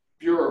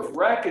Bureau of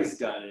Rec has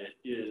done it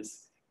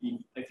is,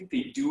 I think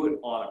they do it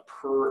on a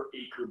per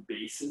acre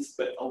basis,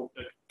 but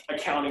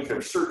accounting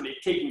for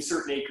taking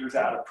certain acres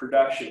out of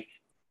production,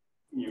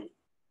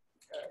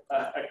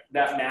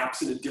 that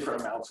maps into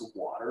different amounts of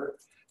water.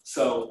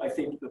 So I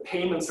think the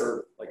payments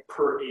are like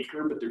per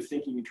acre, but they're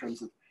thinking in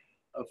terms of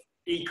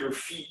acre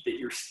feet that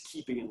you're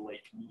keeping in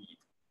Lake Mead.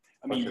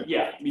 I mean, Okay.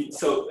 yeah, I mean,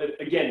 so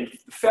again,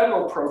 the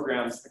federal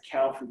programs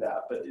account for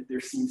that, but there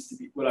seems to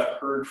be, what I've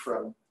heard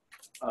from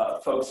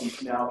folks in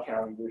Pinal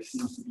County, there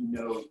seems to be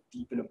no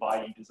deep and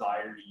abiding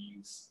desire to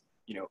use,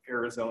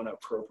 Arizona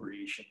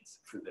appropriations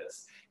for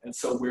this. And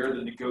so where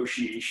the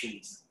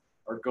negotiations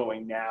are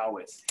going now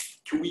is,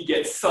 can we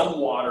get some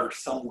water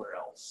somewhere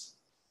else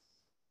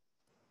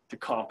to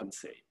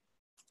compensate?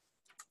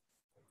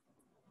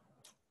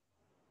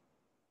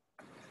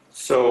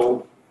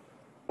 So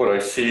what I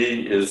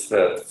see is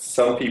that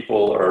some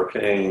people are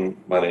paying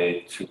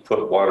money to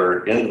put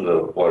water into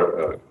the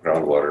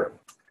groundwater,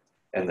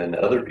 and then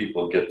other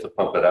people get to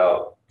pump it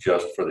out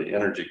just for the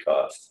energy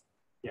cost.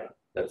 Yeah.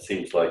 That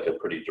seems like a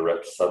pretty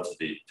direct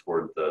subsidy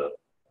toward the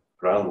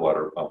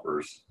groundwater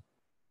pumpers.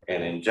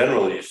 And in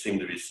general, you seem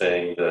to be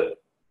saying that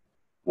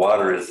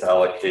water is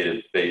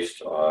allocated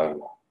based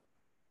on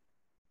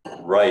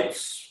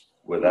rights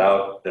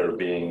without there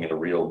being a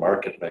real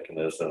market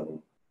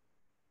mechanism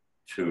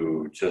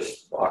to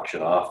just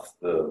auction off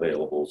the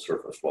available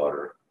surface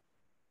water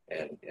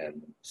and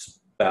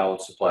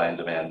balance supply and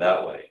demand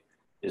that way.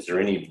 Is there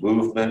any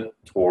movement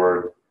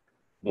toward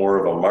more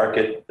of a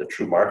market, the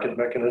true market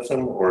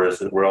mechanism, or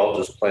is it we're all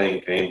just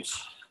playing games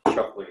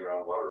shuffling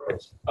around water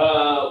rights?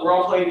 We're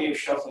all playing games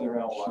shuffling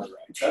around water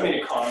rights. I'm an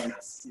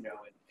economist, and I'll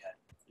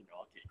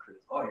get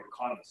criticized. Oh, you're an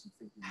economist, you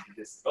think you do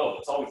this. Oh,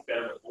 it's always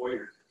better when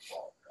lawyers are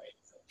involved, right?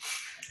 So,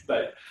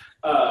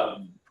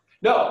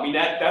 no, I mean,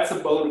 that's a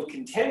bone of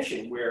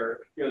contention where,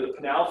 the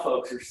Pinal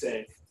folks are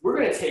saying, we're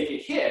going to take a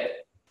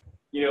hit,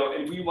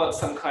 and we want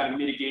some kind of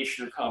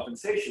mitigation or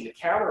compensation. The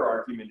counter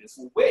argument is,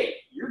 well, wait,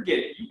 you've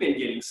been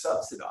getting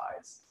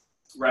subsidized,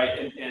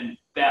 right? And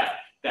that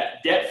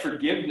debt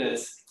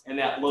forgiveness and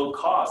that low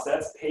cost,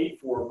 that's paid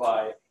for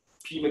by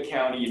Pima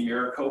County and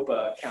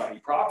Maricopa County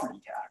property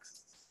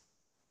taxes.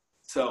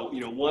 So,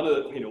 one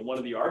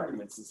of the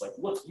arguments is like,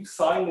 look, you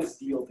signed this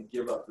deal to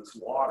give up this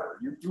water.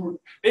 You're going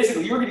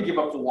to give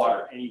up the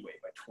water anyway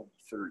by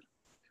 2030.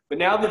 But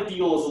now the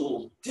deal is a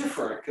little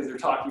different because they're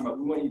talking about,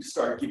 we want you to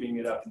start giving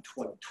it up in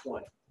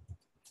 2020.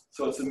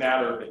 So it's a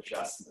matter of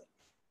adjustment.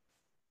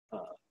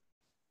 But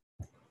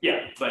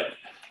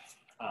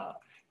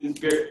there's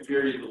very,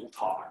 very little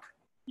talk,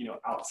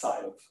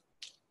 outside of,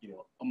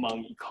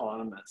 among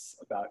economists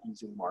about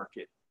using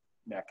market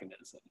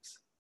mechanisms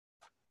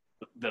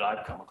that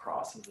I've come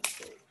across in this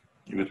state.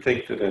 You would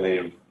think that in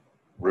a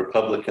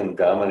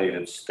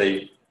Republican-dominated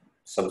state,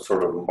 some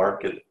sort of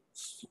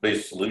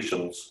market-based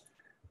solutions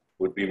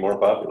would be more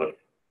popular.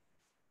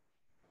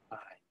 I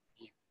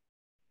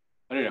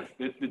don't know.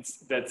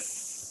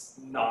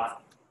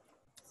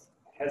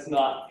 Has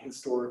not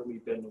historically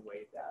been the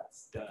way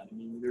that's done. I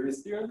mean,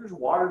 there's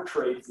water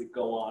trades that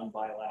go on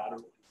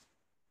bilaterally,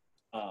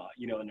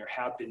 and there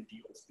have been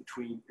deals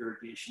between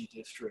irrigation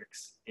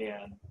districts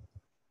and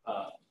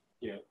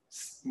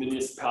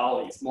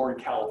municipalities, more in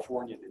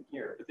California than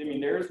here. But I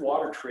mean, there's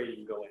water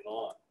trading going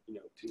on,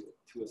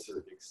 to a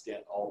certain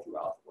extent all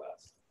throughout the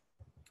West.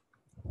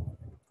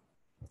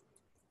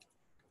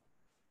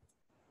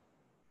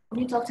 When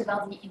you talked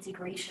about the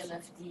integration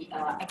of the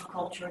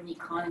agriculture and the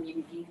economy,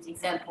 you gave the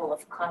example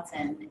of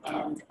cotton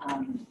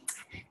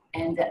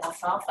and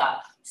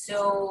alfalfa.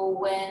 So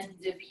when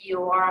the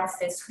BOR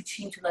says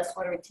switching to less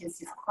water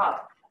intensive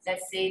crop,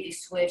 let's say they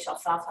switch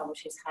alfalfa,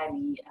 which is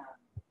highly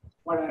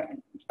water,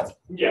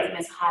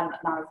 high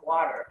amount of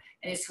water,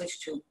 and they switch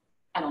to,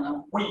 I don't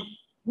know,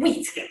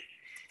 wheat. Yeah.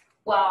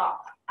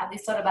 Well, have they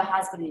thought about how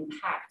it's going to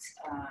impact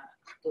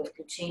the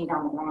chain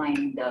down the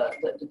line,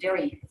 the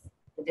dairy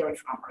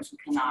farmers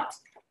who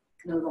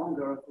no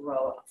longer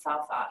grow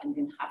alfalfa and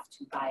then have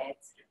to buy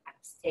it at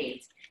the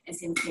state? And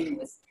same thing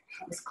with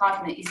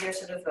cotton. Is there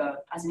sort of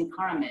as an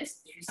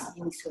economist, do you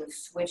see any sort of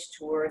switch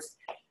towards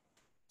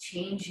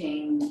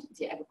changing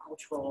the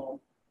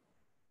agricultural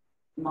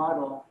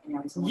model in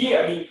Arizona? Yeah,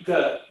 I mean,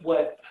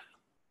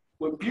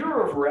 what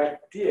Bureau of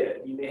Rec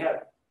did, I mean,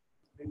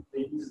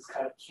 they use this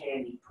kind of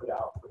can input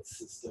output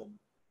system,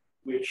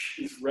 which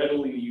is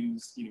readily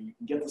used. You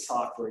can get the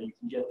software, you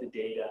can get the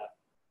data.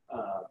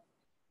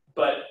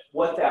 But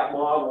what that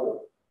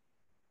model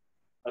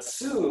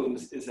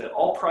assumes is that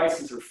all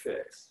prices are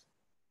fixed,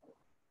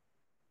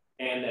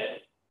 and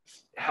that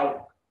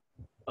how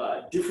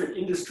different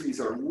industries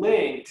are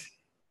linked,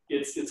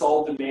 it's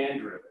all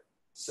demand driven.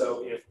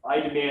 So if I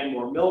demand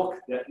more milk,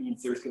 that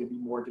means there's going to be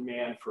more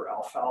demand for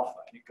alfalfa,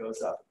 and it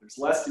goes up. If there's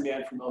less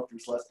demand for milk,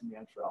 there's less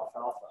demand for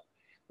alfalfa.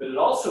 But it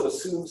also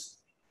assumes,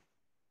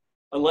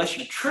 unless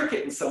you trick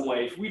it in some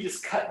way, if we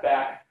just cut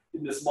back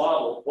in this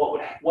model,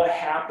 what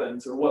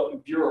happens, or what the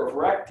Bureau of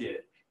Rec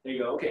did, they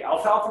go, okay,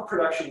 alfalfa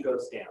production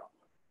goes down.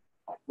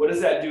 What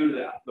does that do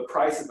to the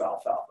price of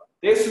alfalfa?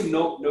 They assume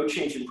no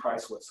change in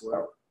price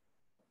whatsoever,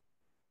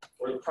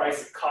 or the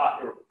price of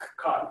cotton,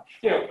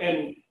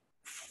 and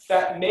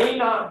that may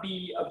not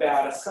be a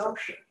bad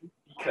assumption,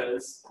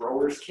 because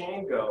growers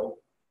can go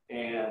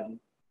and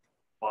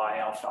buy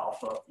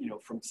alfalfa,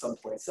 from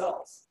someplace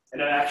else.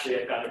 And I've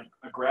got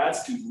a grad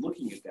student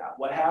looking at that.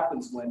 What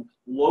happens when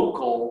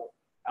local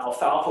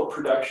alfalfa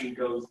production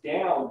goes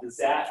down? Does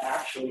that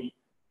actually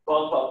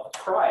bump up the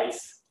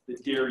price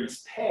that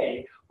dairies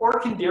pay, or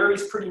can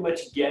dairies pretty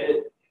much get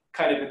it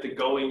kind of at the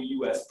going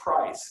U.S.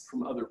 price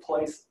from other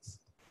places?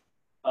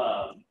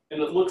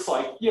 And it looks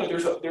like there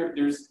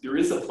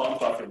is a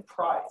bump up in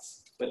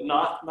price, but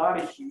not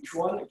a huge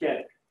one.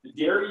 Again, the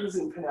dairies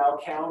in Pinal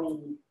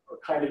County are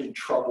kind of in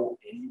trouble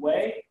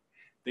anyway.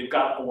 They've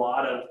got a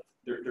lot of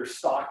their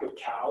stock of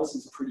cows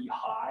is pretty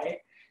high,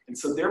 and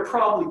so they're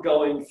probably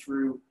going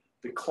through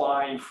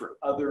decline for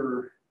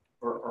other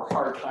or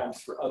hard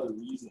times for other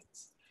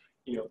reasons.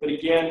 But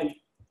again,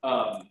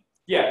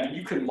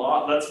 you can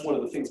model. That's one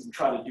of the things I'm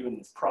trying to do in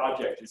this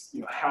project is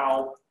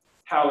how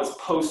is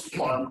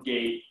post-farm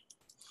gate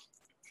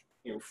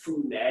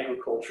food and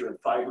agriculture and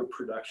fiber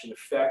production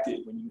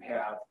affected when you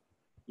have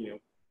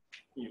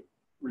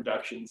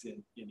reductions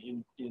in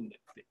the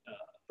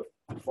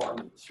farm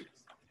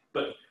industries.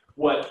 But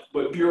what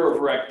Bureau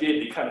of Rec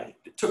did, they kind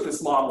of took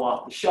this model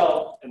off the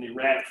shelf and they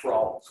ran it for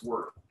all it's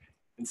worth.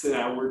 And so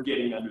now we're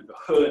getting under the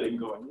hood and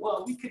going,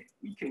 well, we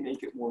can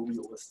make it more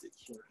realistic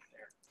here and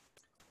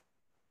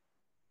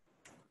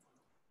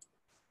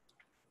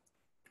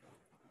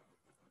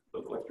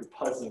there. Look like you're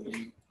puzzling. Are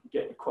you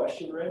getting a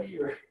question ready,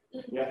 or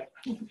yeah?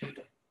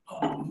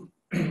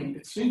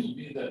 It seems to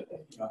me that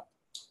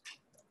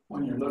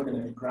when you're looking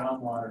at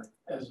groundwater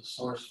as a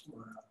source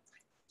for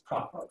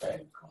crop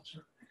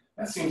agriculture,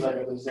 that seems like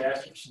a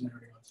disaster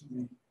scenario to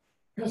me.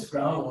 Because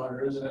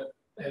groundwater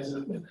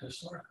hasn't been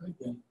historically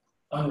been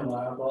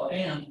unreliable,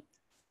 and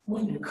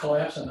when you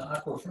collapse an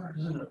aquifer,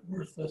 isn't it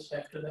worthless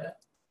after that?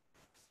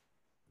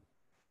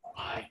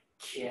 I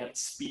can't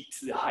speak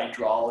to the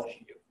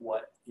hydrology of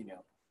what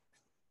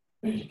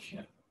You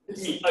can't.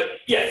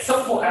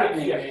 Some point. I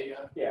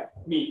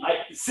mean,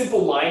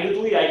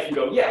 simple-mindedly, I can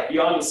go,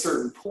 beyond a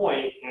certain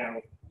point,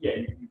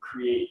 you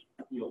create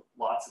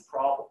lots of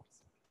problems.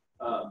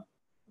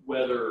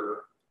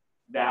 Whether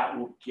that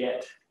will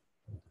get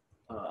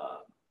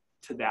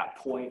to that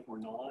point or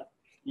not.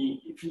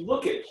 If you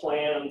look at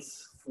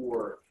plans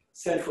for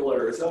central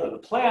Arizona, the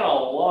plan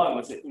all along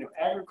was that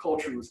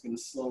agriculture was going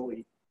to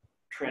slowly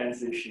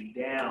transition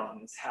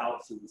down as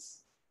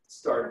houses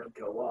started to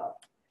go up.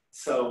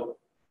 So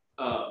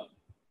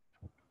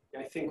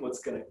I think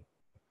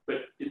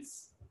but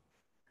it's.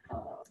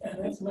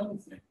 And that's another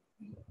thing.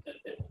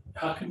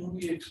 How can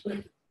we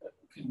expect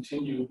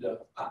continued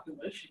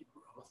population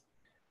growth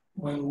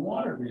when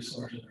water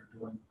resources are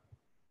doing?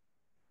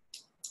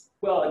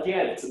 Well,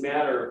 again, it's a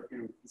matter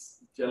of this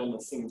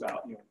gentleman's thing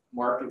about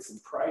markets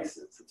and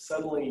prices. If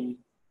suddenly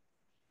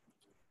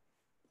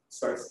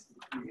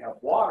you have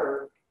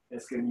water,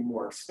 it's going to be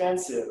more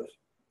expensive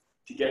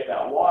to get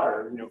that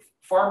water.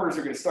 Farmers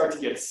are going to start to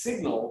get a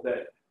signal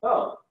that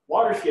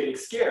water's getting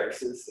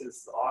scarce as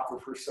the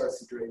aquifer starts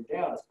to drain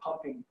down, as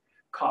pumping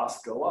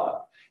costs go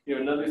up.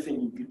 Another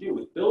thing you could do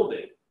with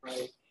building,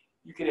 right?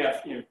 You could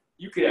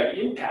have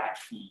impact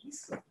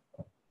fees,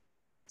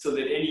 so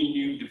that any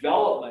new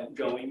development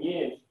going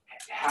in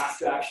has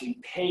to actually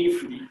pay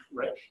for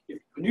right?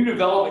 If a new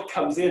development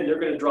comes in,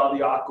 they're going to draw the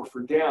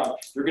aquifer down.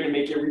 They're going to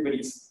make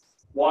everybody's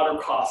water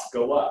costs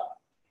go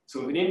up.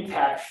 So if an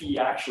impact fee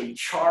actually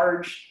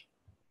charged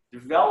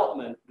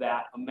development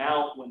that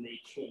amount when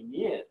they came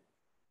in,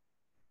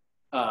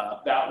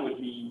 that would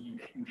mean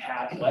you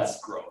had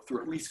less growth,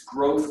 or at least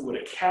growth would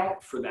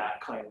account for that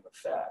kind of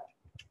effect.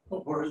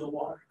 But where is the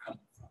water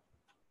coming from?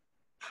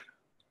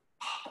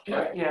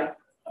 Right, yeah.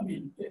 I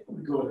mean,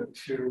 we go to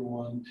tier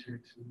 1,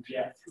 tier 2,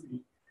 tier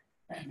 3.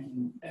 I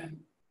mean, and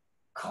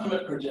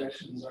climate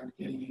projections aren't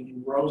getting any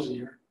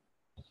rosier.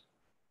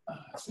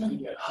 It's going to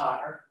get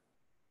hotter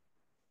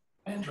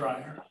and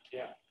drier.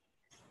 Yeah.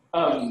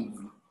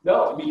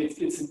 No, I mean,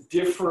 it's a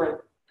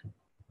different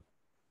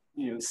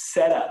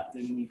setup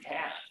than we've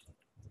had,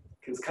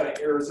 because kind of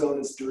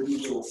Arizona's dirty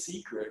little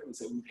secret was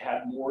that we've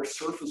had more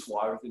surface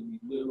water than we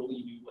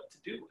literally knew what to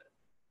do with.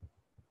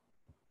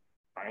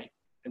 Right?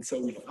 And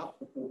so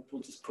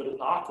we'll just put it in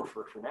the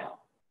aquifer for now.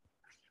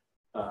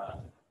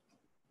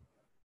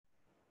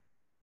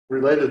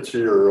 Related to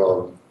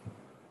your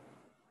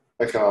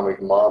economic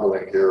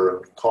modeling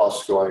here,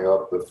 costs going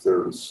up if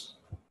there's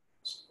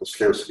a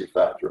scarcity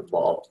factor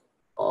involved.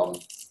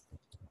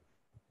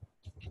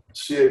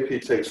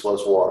 CAP takes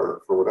less water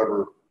for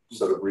whatever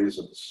set of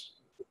reasons.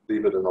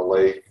 Leave it in a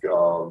lake,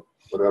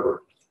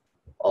 whatever.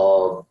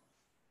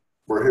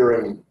 We're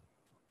hearing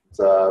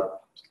that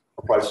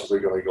prices are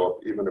going to go up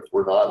even if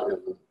we're not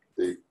in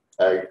the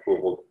ag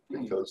pool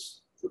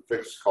because the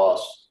fixed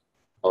cost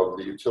of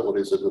the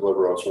utilities that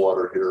deliver us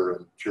water here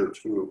in Tier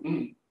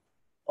 2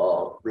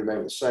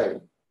 remain the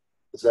same.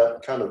 Is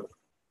that kind of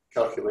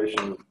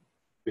calculation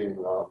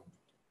being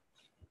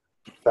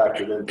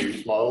factored into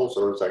these models,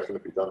 or is that going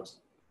to be done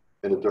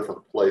in a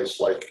different place,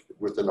 like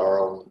within our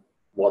own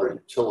water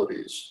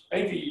utilities? I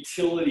think the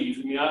utilities,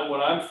 I mean,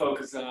 what I'm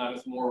focusing on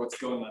is more what's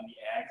going on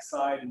the ag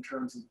side in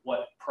terms of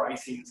what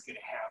pricing is going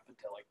to happen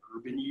to like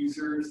urban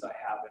users. I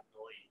haven't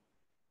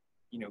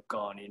really,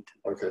 gone into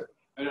that. Okay.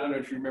 I don't know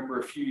if you remember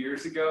a few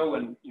years ago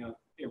when,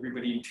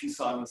 everybody in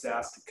Tucson was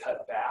asked to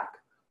cut back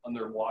on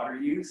their water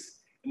use.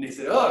 And they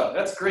said, oh,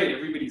 that's great.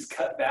 Everybody's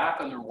cut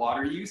back on their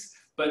water use,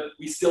 but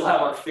we still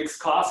have our fixed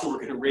costs, so we're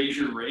going to raise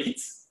your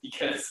rates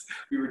because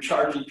we were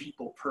charging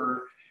people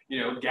per,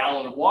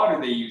 gallon of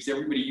water they use.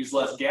 Everybody used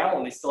less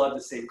gallon. They still have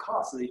the same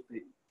cost, so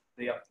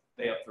they up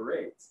the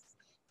rates.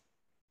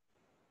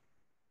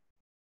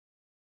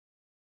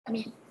 I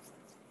mean,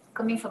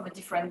 coming from a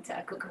different,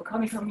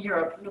 coming from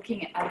Europe,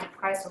 looking at the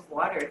price of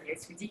water here,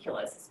 it's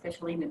ridiculous,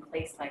 especially in a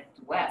place like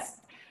the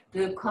West.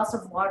 The cost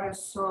of water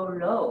is so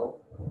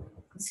low,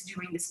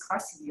 considering the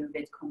scarcity of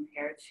it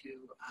compared to,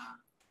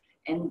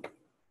 and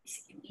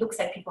it looks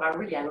like people are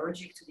really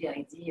allergic to the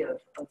idea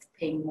of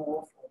paying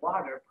more for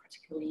water,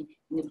 particularly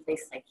in a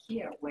place like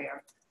here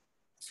where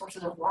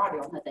sources of water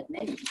are not that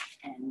many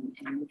and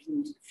looking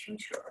into the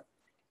future.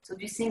 So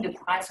do you think the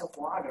price of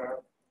water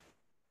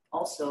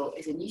also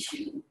is an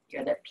issue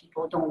here that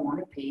people don't want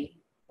to pay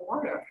for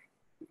water,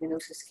 even though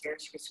it's a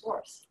scarce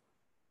resource?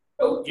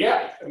 Oh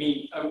yeah, I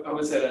mean, I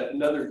was at a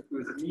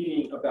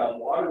meeting about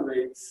water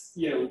rates,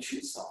 in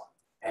Tucson,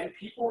 and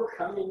people were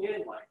coming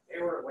in like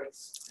they were like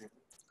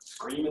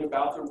screaming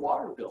about their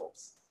water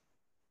bills.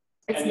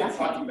 And they're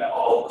talking about,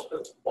 oh,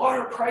 the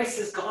water price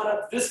has gone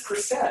up this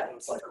percent. And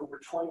it's like over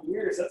 20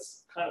 years,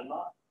 that's kind of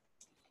not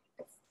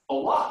a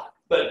lot.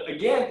 But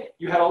again,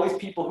 you have all these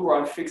people who are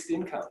on fixed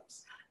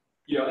incomes,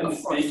 and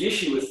the big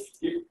issue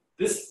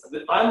is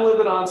I'm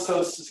living on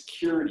Social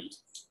Security.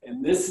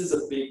 And this is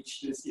a big,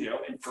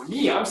 and for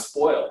me, I'm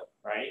spoiled,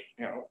 right?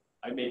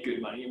 I make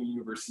good money. I'm a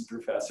university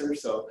professor,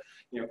 so,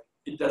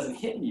 it doesn't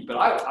hit me. But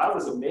I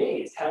was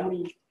amazed how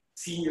many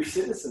senior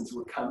citizens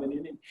were coming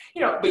in. And,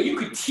 but you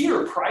could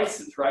tier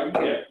prices, right? You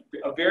get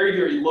a very,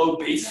 very low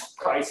base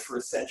price for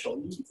essential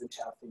needs and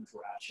how things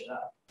ratchet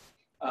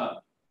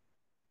up.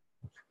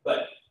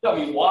 But, I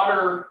mean,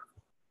 water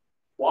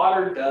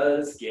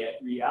does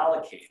get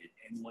reallocated.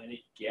 And when it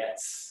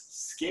gets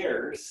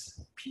scarce,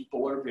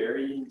 people are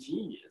very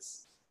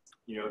ingenious.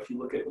 If you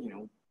look at,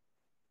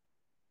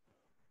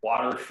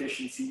 water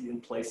efficiency in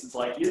places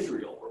like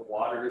Israel, where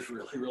water is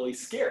really, really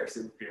scarce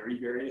and very,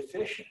 very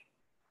efficient.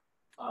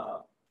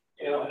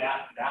 And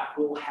that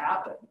will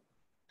happen,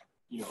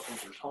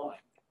 over time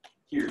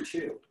here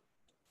too.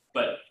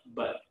 But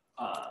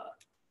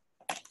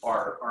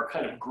our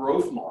kind of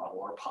growth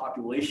model, our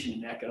population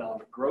and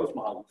economic growth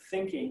model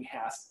thinking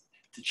has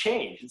to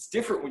change. It's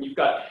different when you've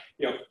got,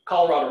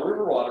 Colorado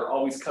River water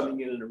always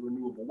coming in a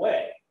renewable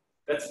way.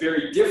 That's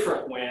very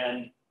different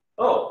when,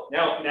 oh,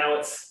 now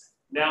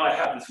I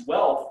have this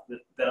wealth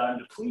that I'm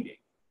depleting.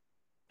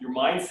 Your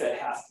mindset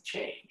has to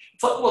change.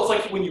 It's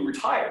like when you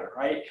retire,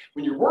 right?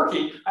 When you're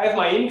working, I have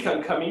my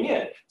income coming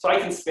in, so I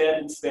can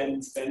spend and spend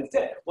and spend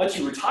instead. Once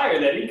you retire,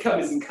 that income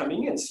isn't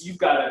coming in, so you've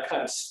got to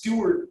kind of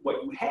steward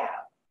what you have.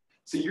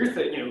 So you're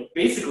thinking,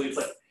 basically, it's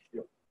like,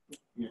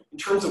 in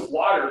terms of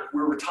water,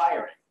 we're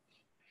retiring.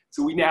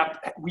 So we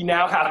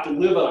now have to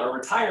live on our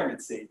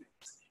retirement savings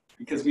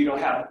because we don't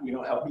have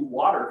new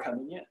water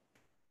coming in.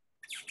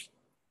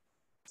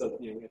 So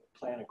we have to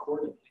plan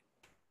accordingly.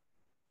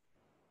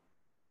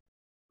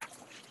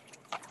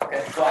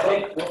 Okay, so I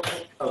think,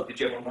 oh, did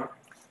you have one more?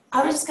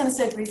 I was just going to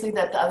say briefly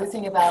that the other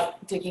thing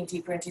about digging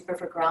deeper and deeper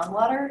for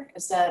groundwater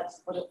is that,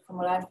 from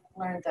what I've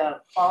learned,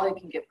 the quality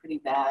can get pretty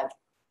bad,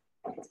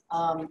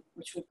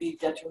 which would be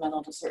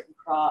detrimental to certain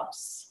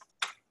crops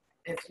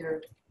if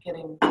you're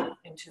getting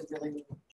into really